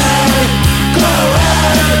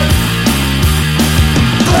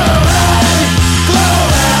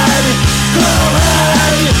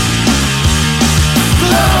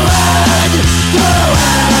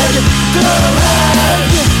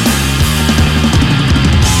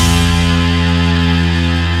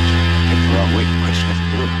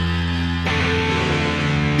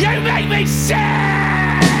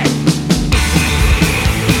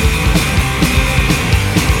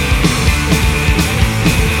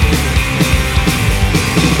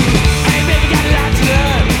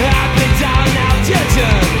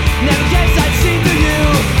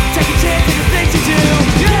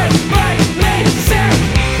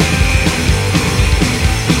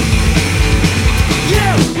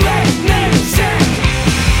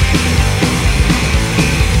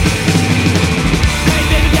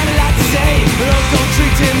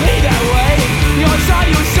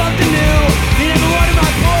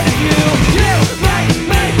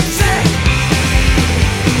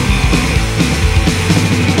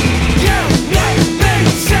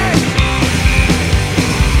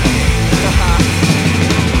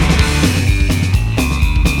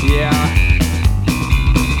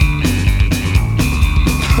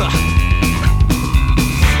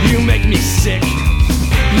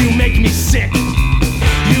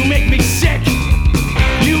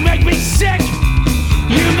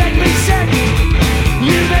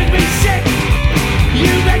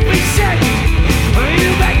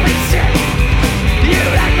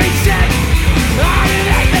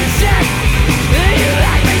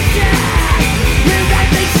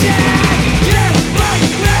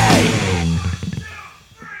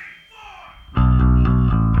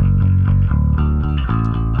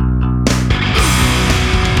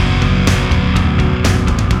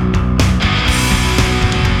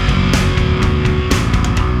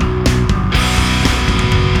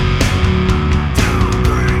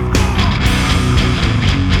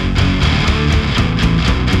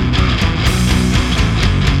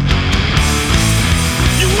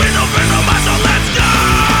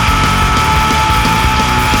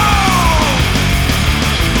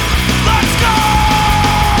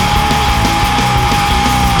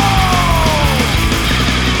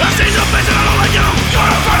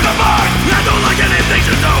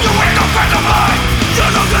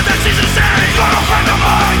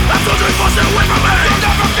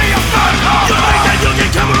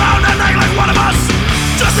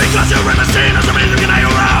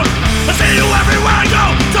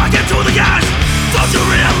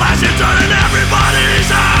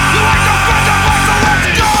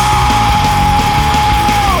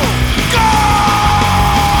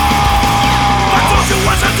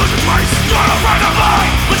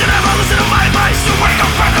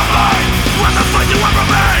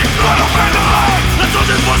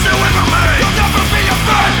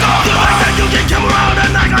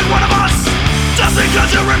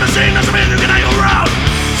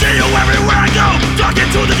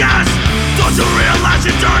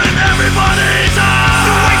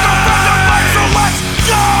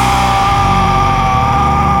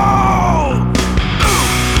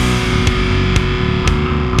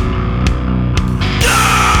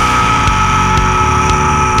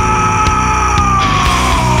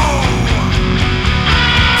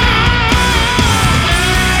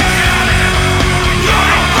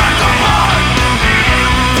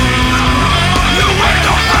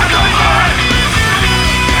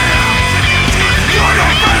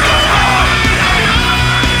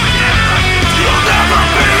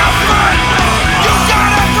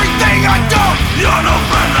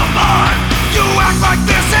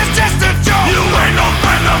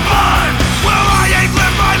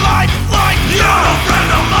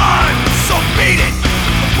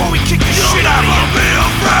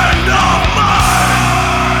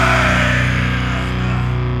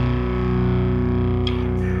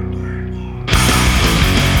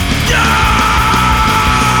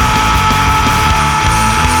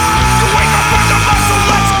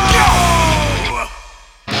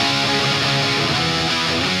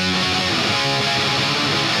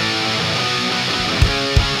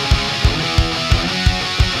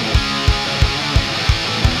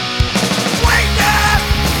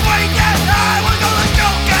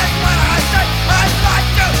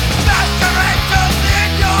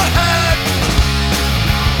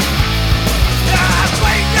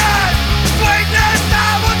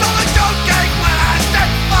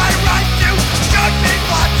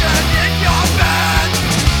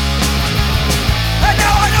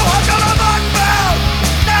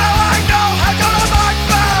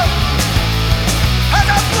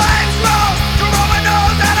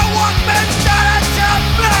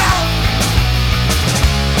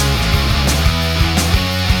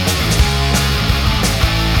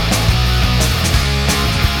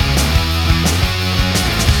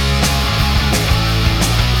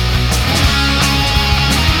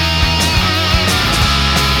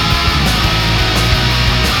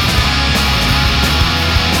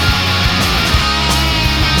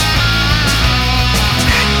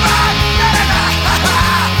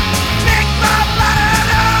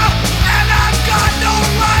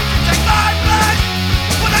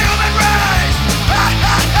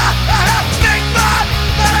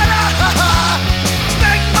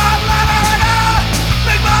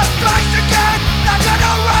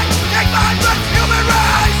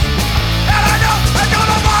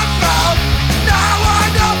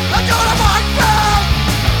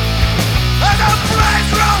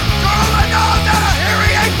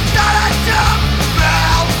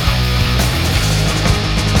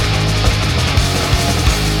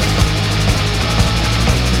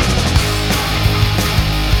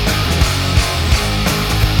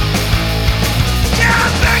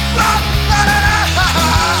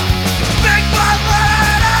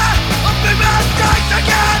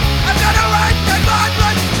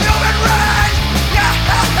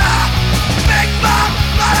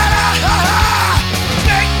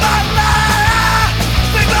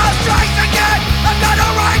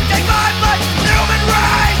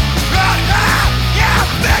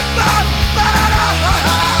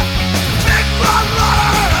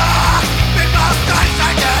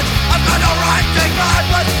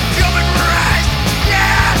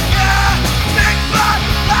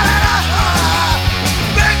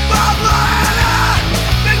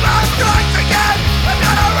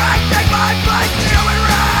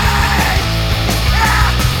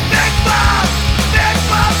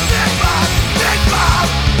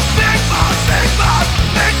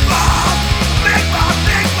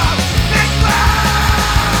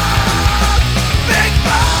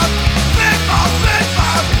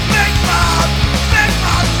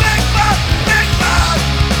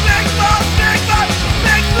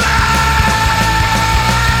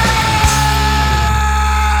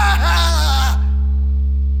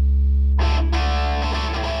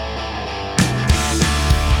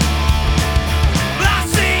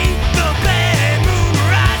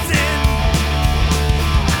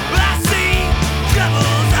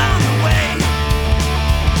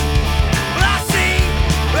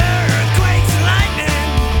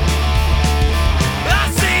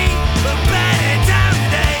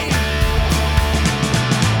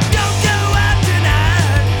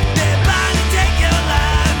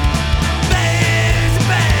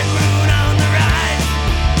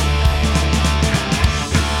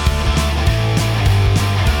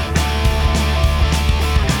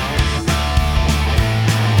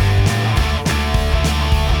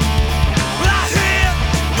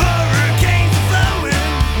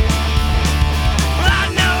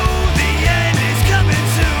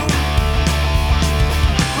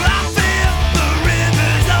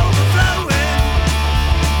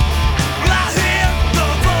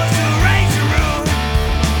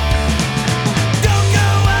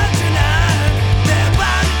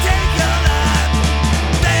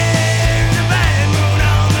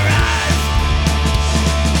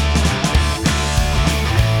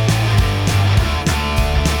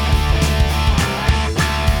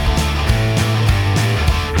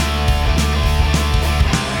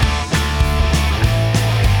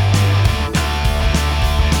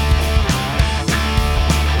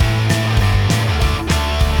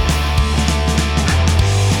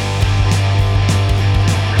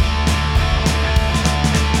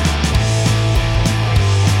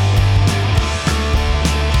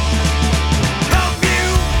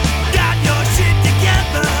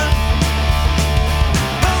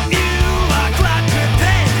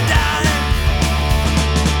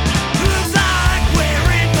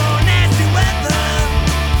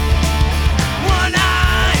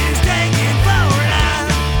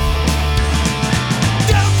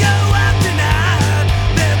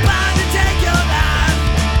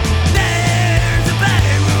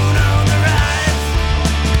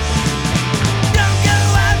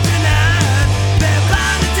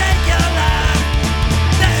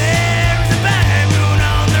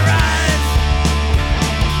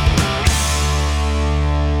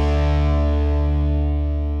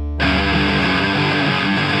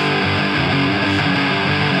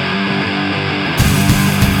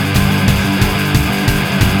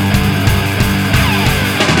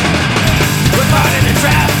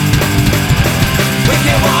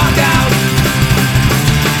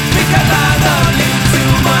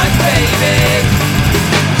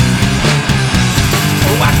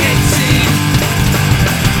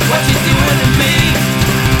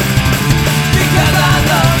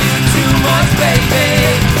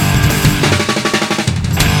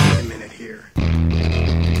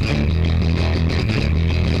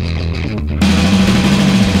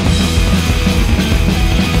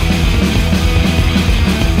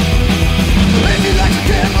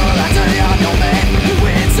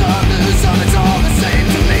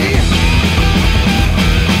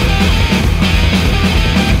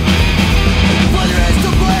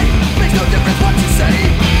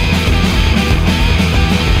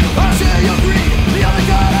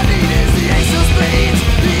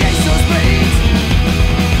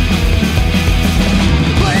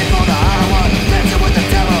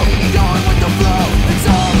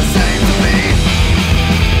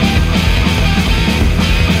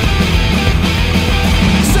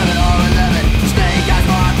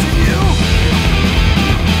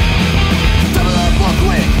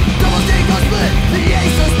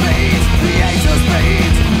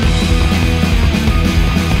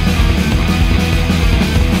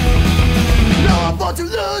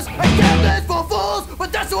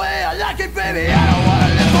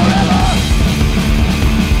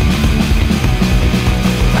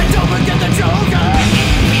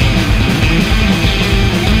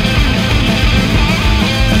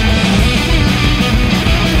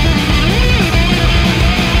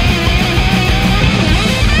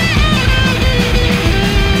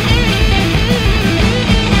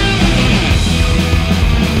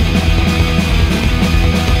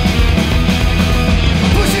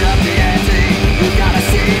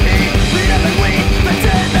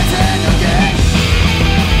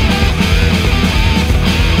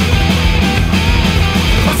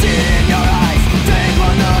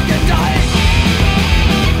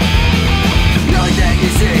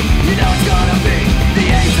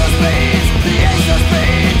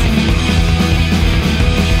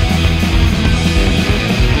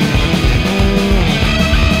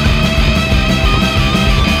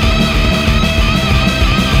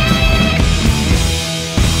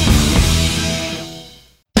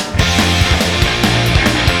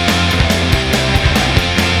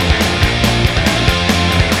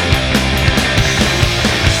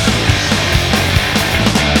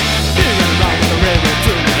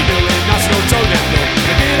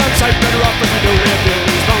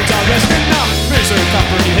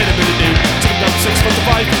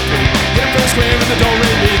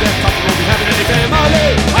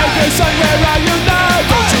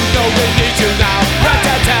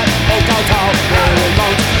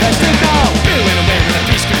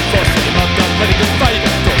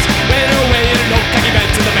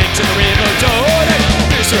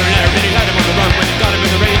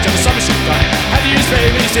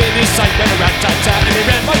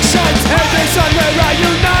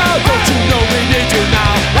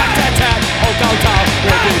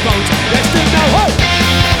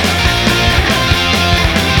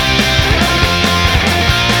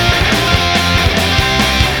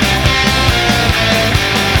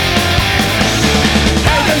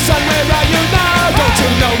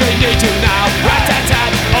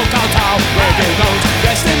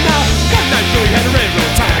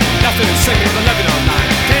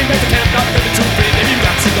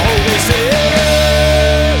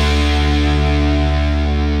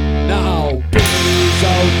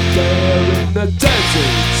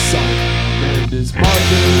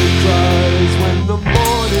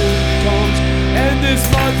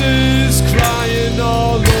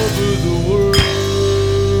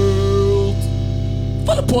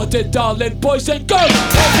put it all in boys and girls.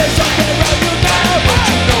 There's something around you now, but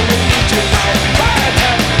you know we need you now.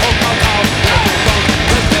 Rat-a-tat, oh pow pow, let it go.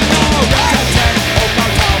 Listen now, rat-a-tat, oh pow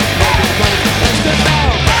pow, let it go. Listen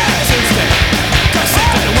now, Tuesday, go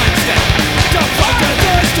Saturday to Wednesday, go fucking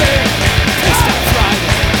Thursday, it's not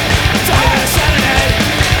Friday, Friday to Saturday,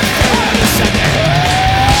 Friday to Sunday.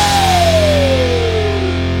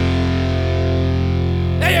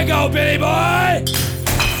 There you go, Billy boy.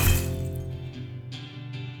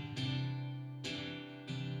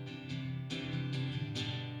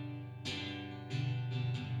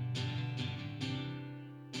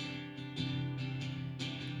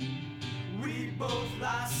 Both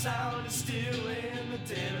lie sound and still in the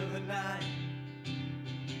dead of the night.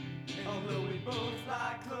 Although we both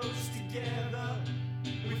lie close together,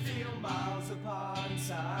 we feel miles apart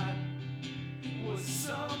inside. Was it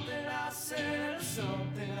something I said or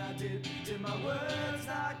something I did? Did my words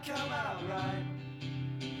not come out right?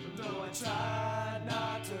 Though I tried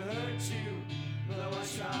not to hurt you, though I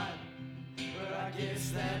tried, but I guess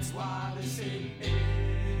that's why they say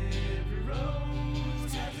every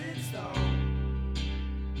rose has its thorn.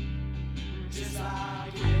 Just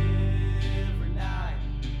like every night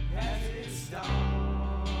has its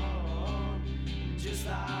dawn. Just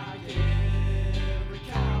like every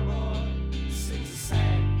cowboy sings a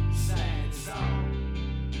sad, sad song.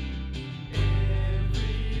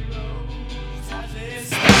 Every rose has its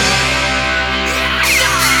dawn.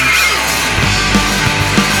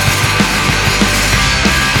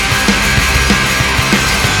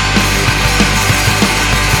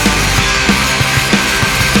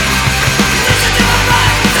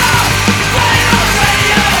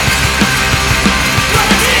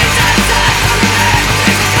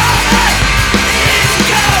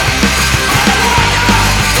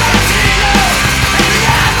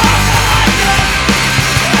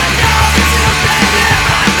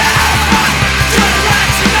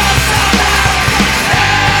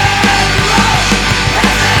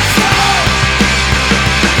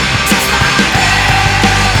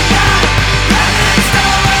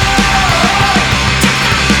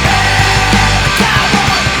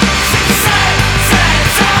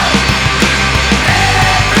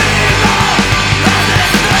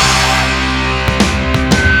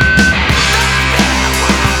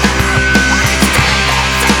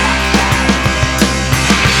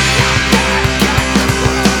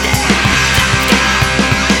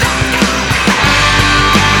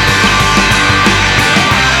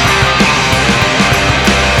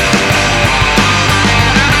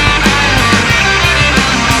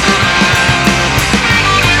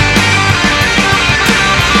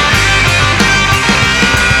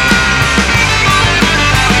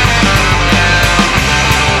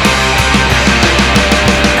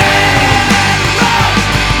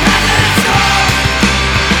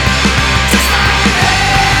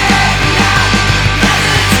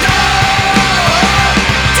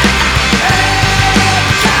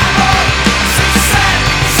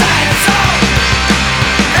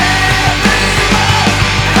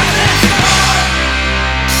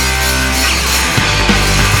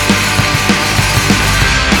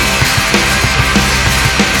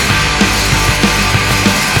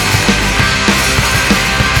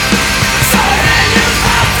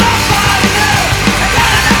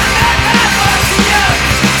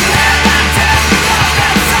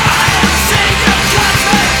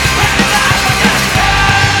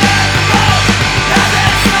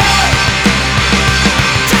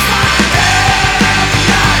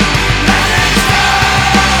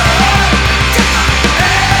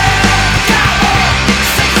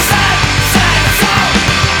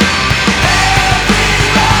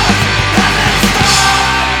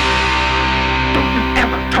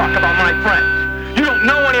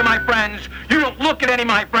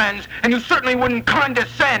 And you certainly wouldn't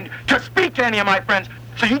condescend to speak to any of my friends.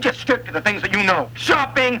 So you just stick to the things that you know.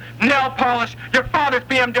 Shopping, nail polish, your father's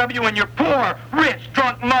BMW, and your poor, rich,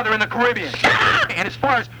 drunk mother in the Caribbean. And as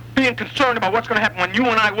far as being concerned about what's going to happen when you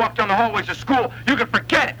and I walk down the hallways of school, you can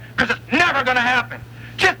forget it, because it's never going to happen.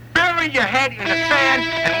 Just bury your head in the sand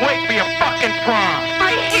and wait for your fucking prom.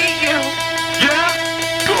 I hate you.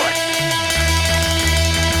 Yeah? Good.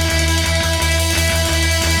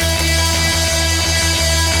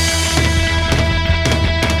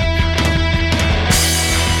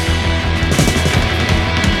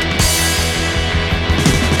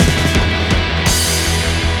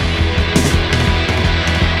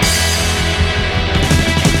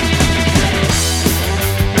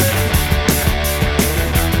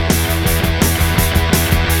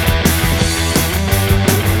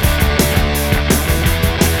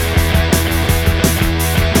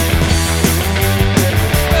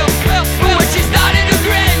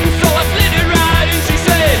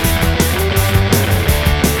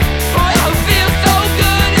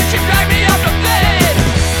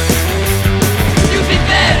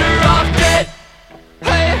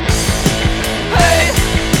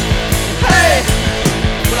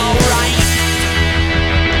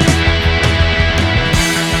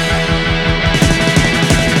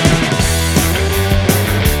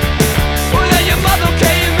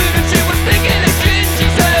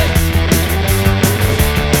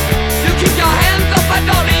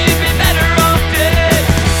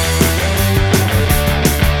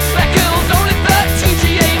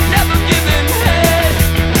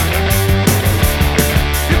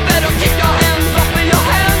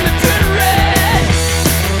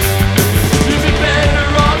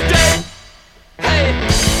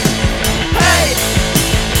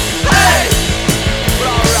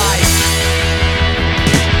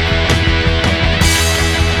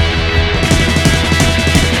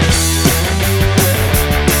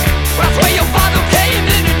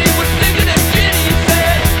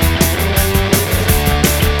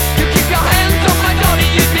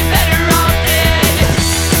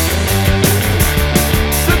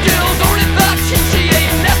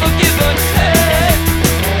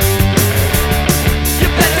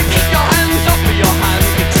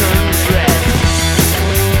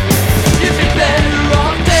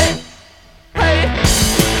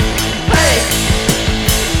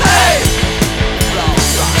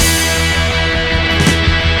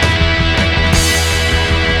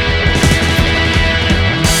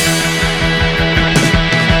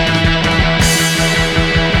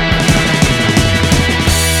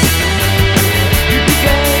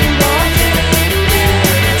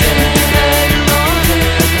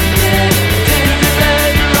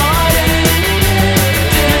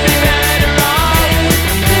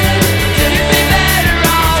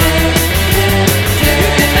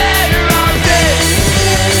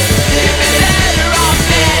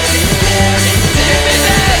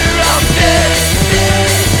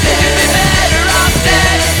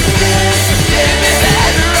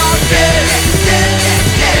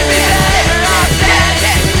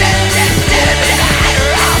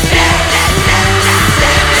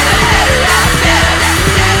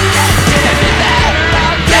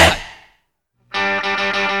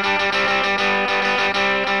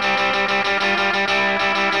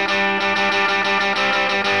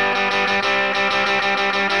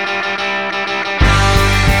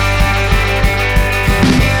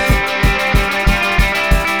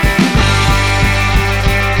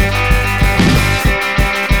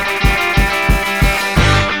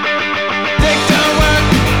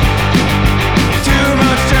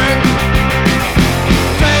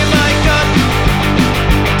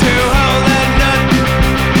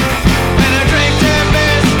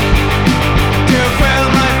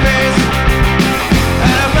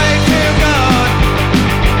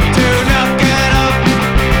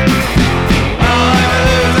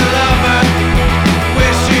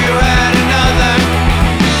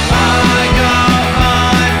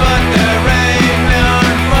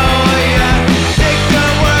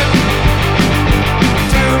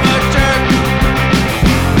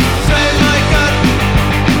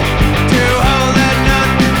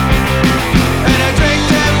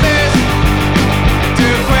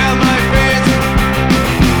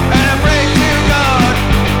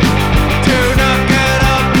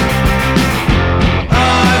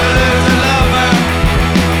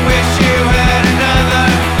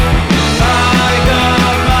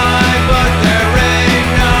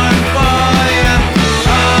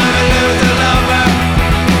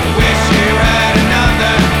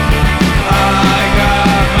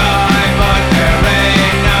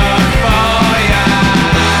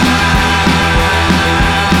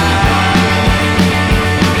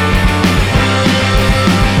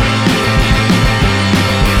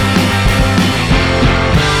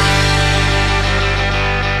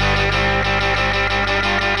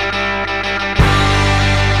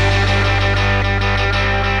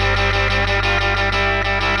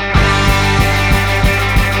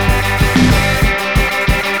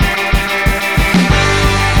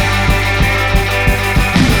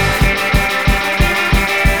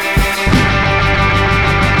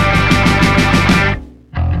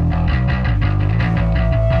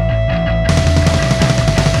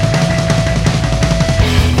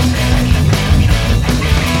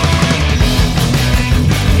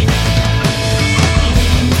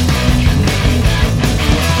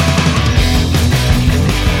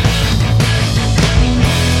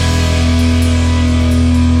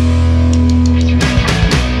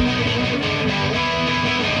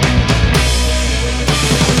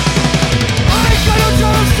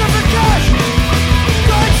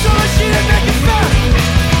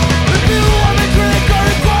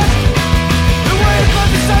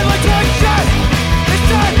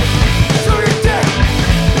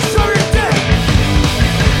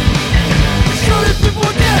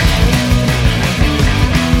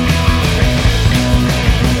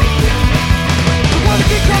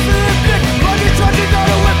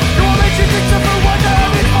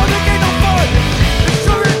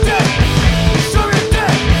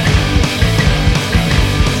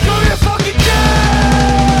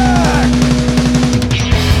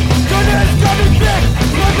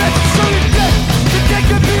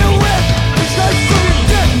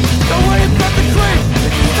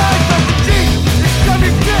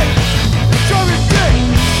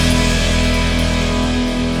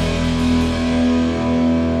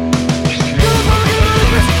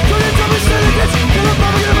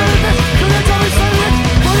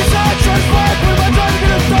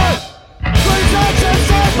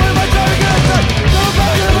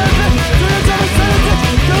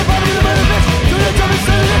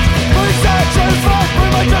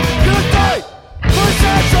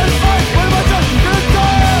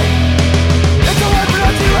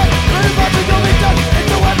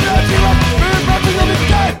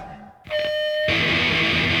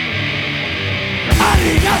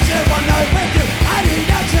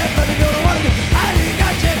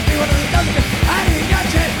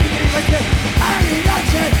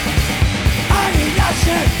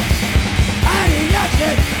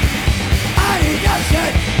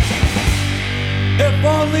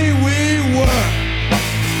 only we were.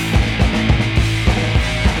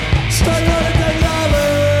 Started on a desert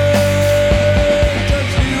island,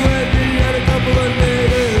 just you and me and a couple of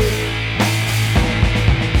natives.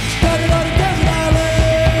 Started on a desert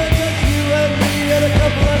island, just you and me and a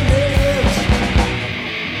couple of natives.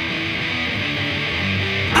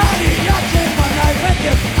 I need your shit, my life with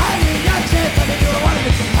you. I need your shit, let me do what I want to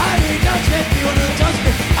do. I need your shit, you want to touch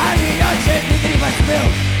me. I need your shit, you can eat my spill.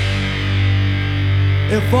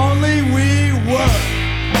 If only we were.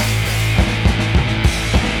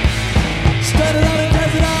 Started on a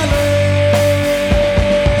desert island,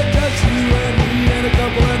 just you and me and a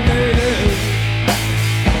couple of natives.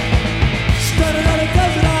 Started on a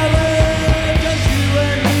desert island, just you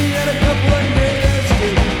and me and a couple of natives.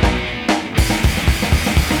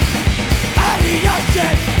 I need your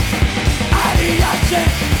shit. I need your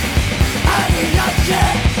shit. I need your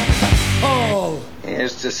shit. Oh.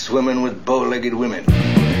 Here's to swimming with bow-legged women.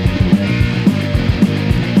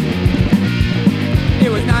 It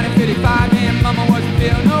was 1955 and Mama wasn't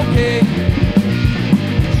feeling okay.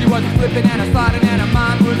 She wasn't slipping and sliding and her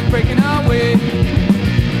mind was breaking away.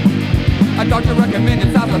 A doctor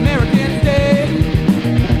recommended South American stay.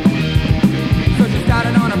 So she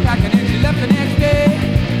started on her packing and she left the next day.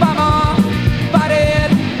 Bye, Mom. Bye,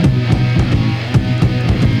 Dad.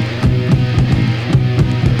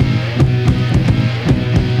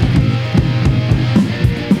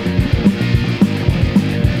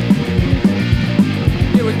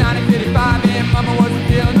 It was 1955 and Mama wasn't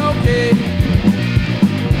feeling okay.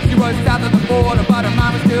 She was south of the border, but her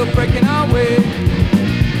mind was still breaking away.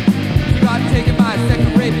 She got taken by a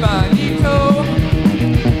second rape bonito.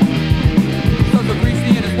 So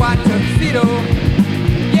greasy in his white tuxedo.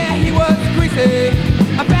 Yeah, he was greasy.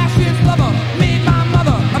 A fascist lover made my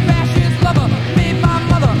mother. A fascist lover made my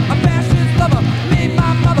mother. A fascist lover made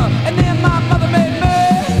my mother. And then my mother made me.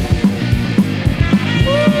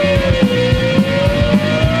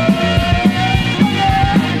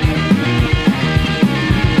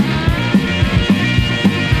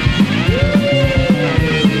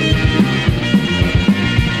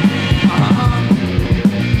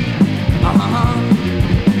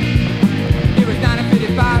 It was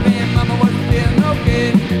 1955 and Mama wasn't feeling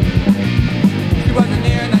okay. She wasn't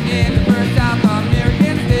near the end of her South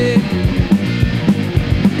American stay.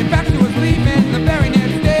 In fact, she was leaving the very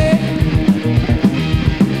next day.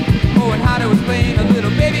 Oh, and Hyder was playing a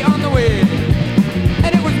little baby on the way.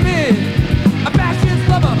 And it was me, a fascist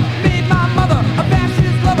lover, made my mother. A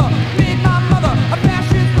fascist lover, made my mother. A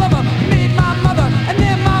fascist lover, made my mother. And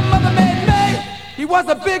then my mother made me. He was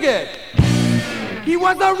a bigot. He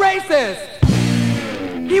was a racist.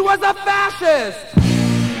 He was a fascist.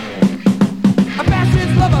 A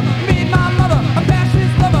fascist lover made my mother. A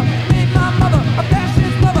fascist lover made my mother. A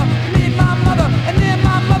fascist lover made my mother. And then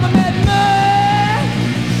my mother made me.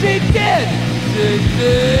 She did. She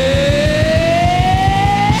did.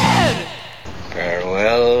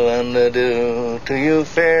 Farewell and adieu to you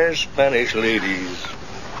fair Spanish ladies.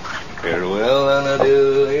 Farewell and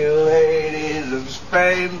adieu, you ladies of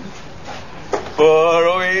Spain.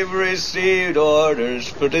 For we've received orders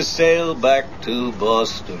for to sail back to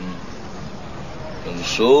Boston. And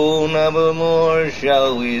so never more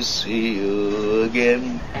shall we see you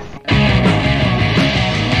again.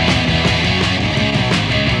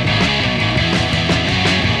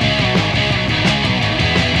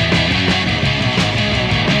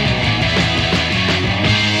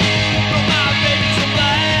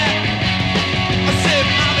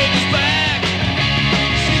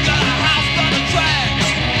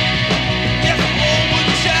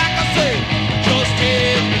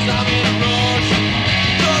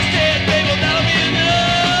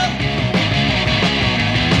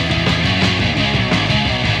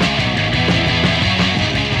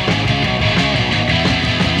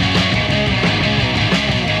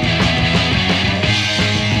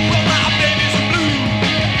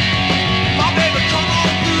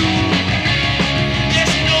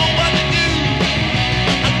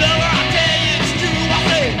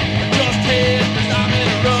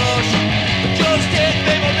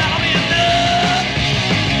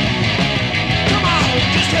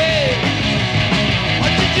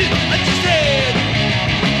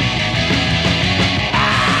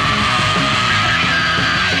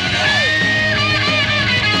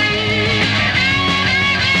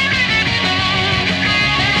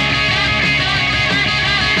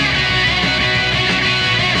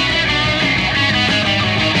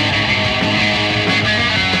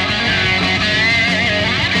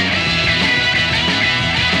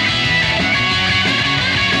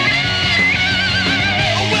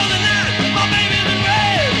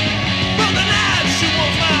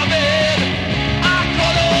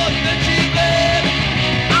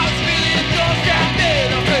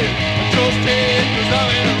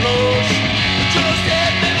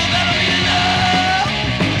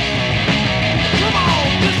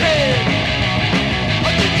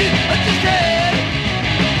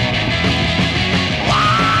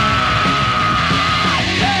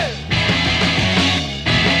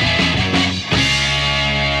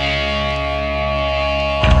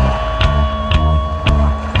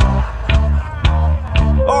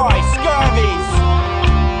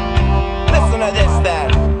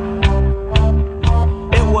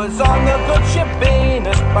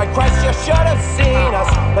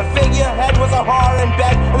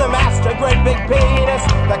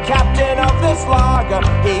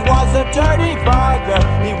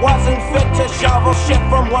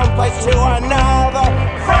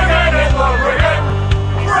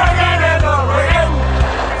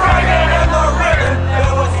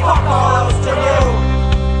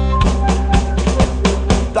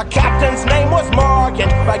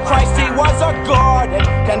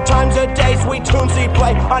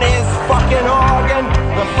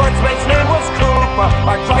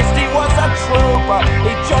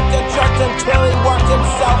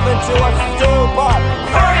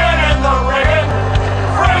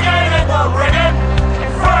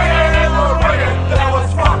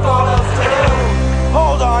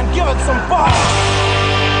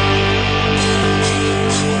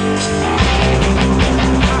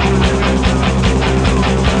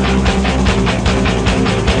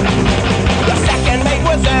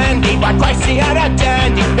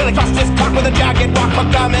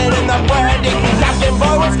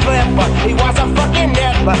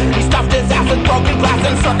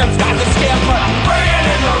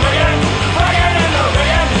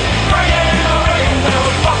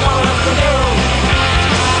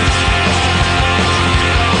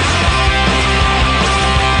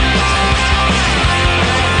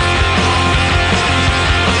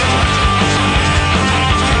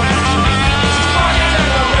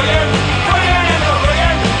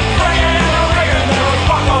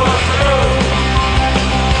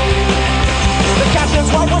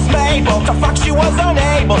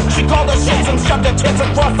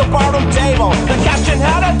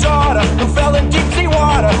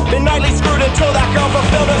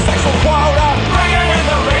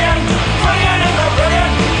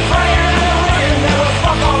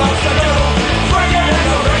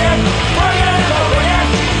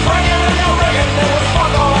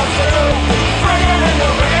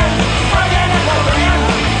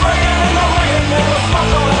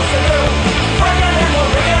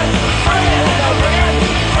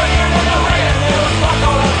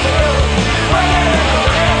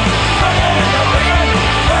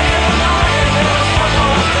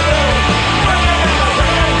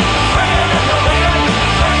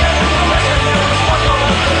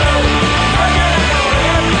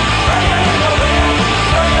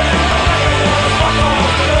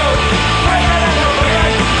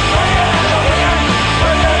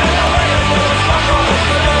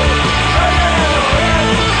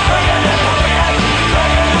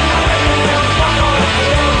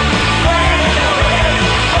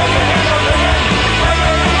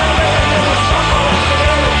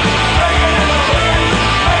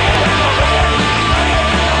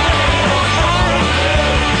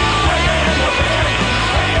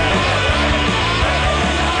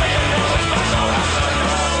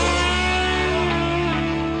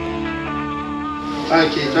 All right,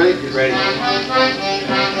 Keith, ready? Ready.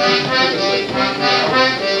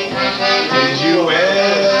 Did you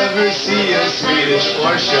ever see a Swedish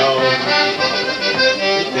horse show?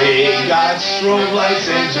 They got strobe lights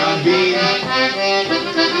and John Beans.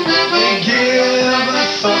 They give us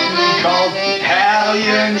something called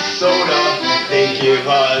Italian soda. They give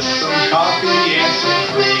us some coffee and some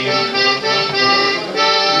cream.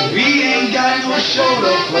 We ain't got no show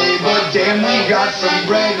to play, but damn, we got some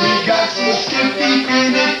bread. We got some skippy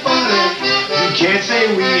peanut butter. You can't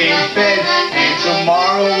say we ain't fed, and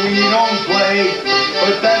tomorrow we don't play.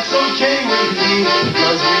 But that's okay with me,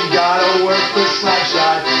 cause we gotta work for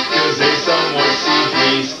Slapshot, cause they sell more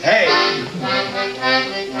CDs. Hey!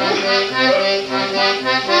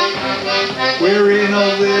 We're in a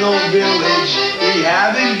little village, we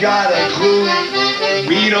haven't got a clue.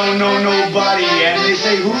 We don't know nobody, and they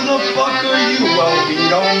say, who the fuck are you? Well, we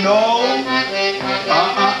don't know.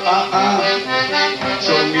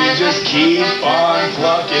 So we just keep on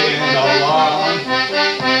plucking along.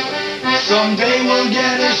 Someday we'll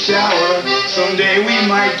get a shower, someday we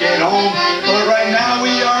might get home. But right now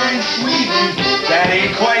we are in Sweden, that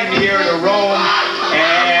ain't quite near to Rome.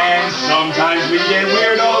 And sometimes we get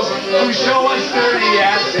weirdos who show us dirty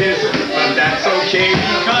asses. But that's okay,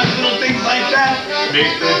 because little things like that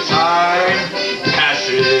make the time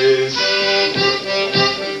passes.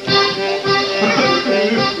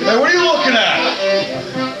 Hey, what are you looking at?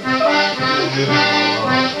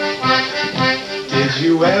 Did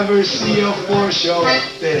you ever see a floor show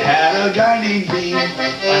that had a guy named Bean,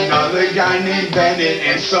 another guy named Bennett,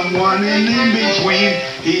 and someone in between?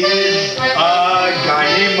 He's a guy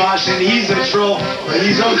named Mosh, and he's a troll, but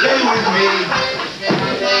he's okay with me.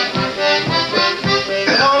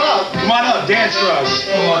 Come on up, dance for us.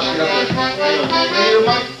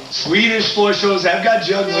 Swedish floor shows have got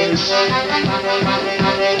jugglers.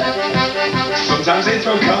 Sometimes they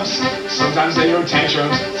throw cups, sometimes they throw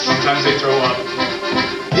tantrums, sometimes sometimes they throw up.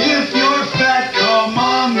 If you're fat, come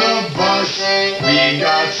on the bus. We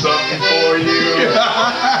got something for you.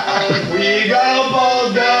 We got a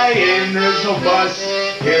bald guy and there's no bus.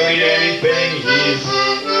 He'll eat anything, he's,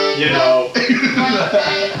 you know.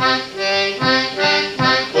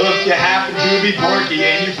 Well, if you happen to be Porky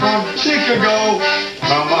and you're from Chicago,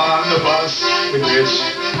 come on the bus with Rich.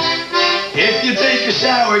 If you take a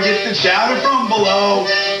shower, get the chowder from below.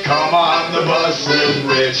 Come on the bus with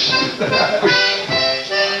Rich.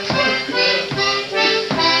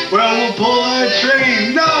 Well, we'll pull a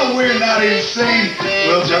train. No, we're not insane.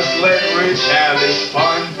 We'll just let Rich have his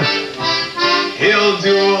fun. He'll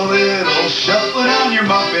do a little shuffling on your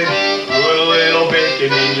muffin, put a little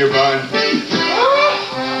bacon in your bun.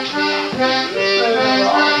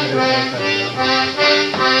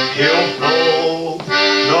 He'll pull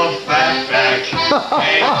the fat back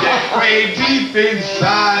and get way deep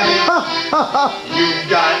inside. You've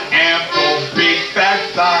got ample big fat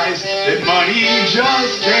thighs that money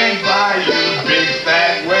just can't buy, you big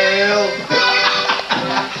fat whale.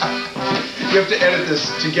 You have to edit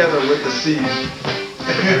this together with the scene.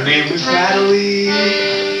 Her name was Natalie.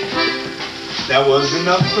 That was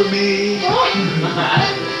enough for me.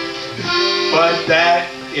 But that,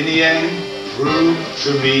 in the end, proved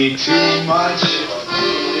to be too much.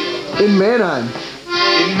 In Mannheim.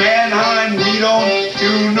 In Mannheim, we don't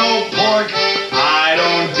do no pork. I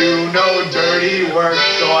don't do no dirty work.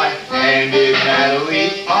 So I handed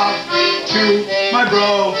Natalie off to my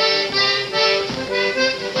bro.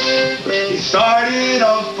 He started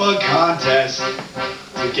off a contest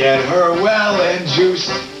to get her well and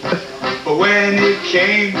juiced. But when it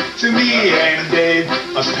came to me and Dave,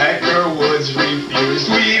 us Peckerwoods refused.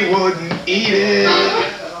 We wouldn't eat it.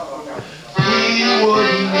 We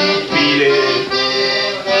wouldn't beat it.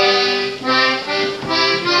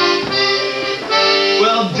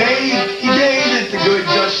 Well, Dave, he gave it the good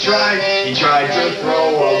just try. He tried to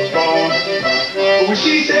throw a bone. But when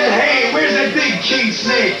she said, hey, where's that big king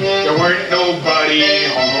snake? There weren't nobody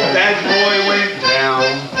home. That boy went down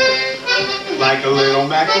like a little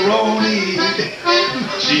macaroni.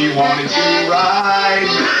 She wanted to ride,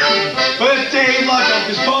 but Dave locked up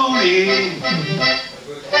his pony.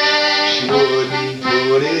 She wouldn't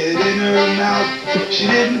put it in her mouth. She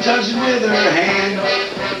didn't touch it with her hand.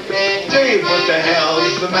 Dave, what the hell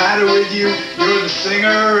is the matter with you? You're the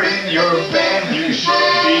singer in your band. You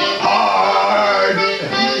should be hard,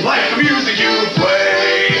 like the music you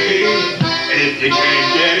play. And if you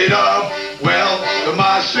can't get it up, well, the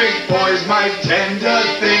Maastricht boys might tend to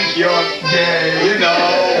think you're gay, you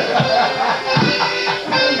know.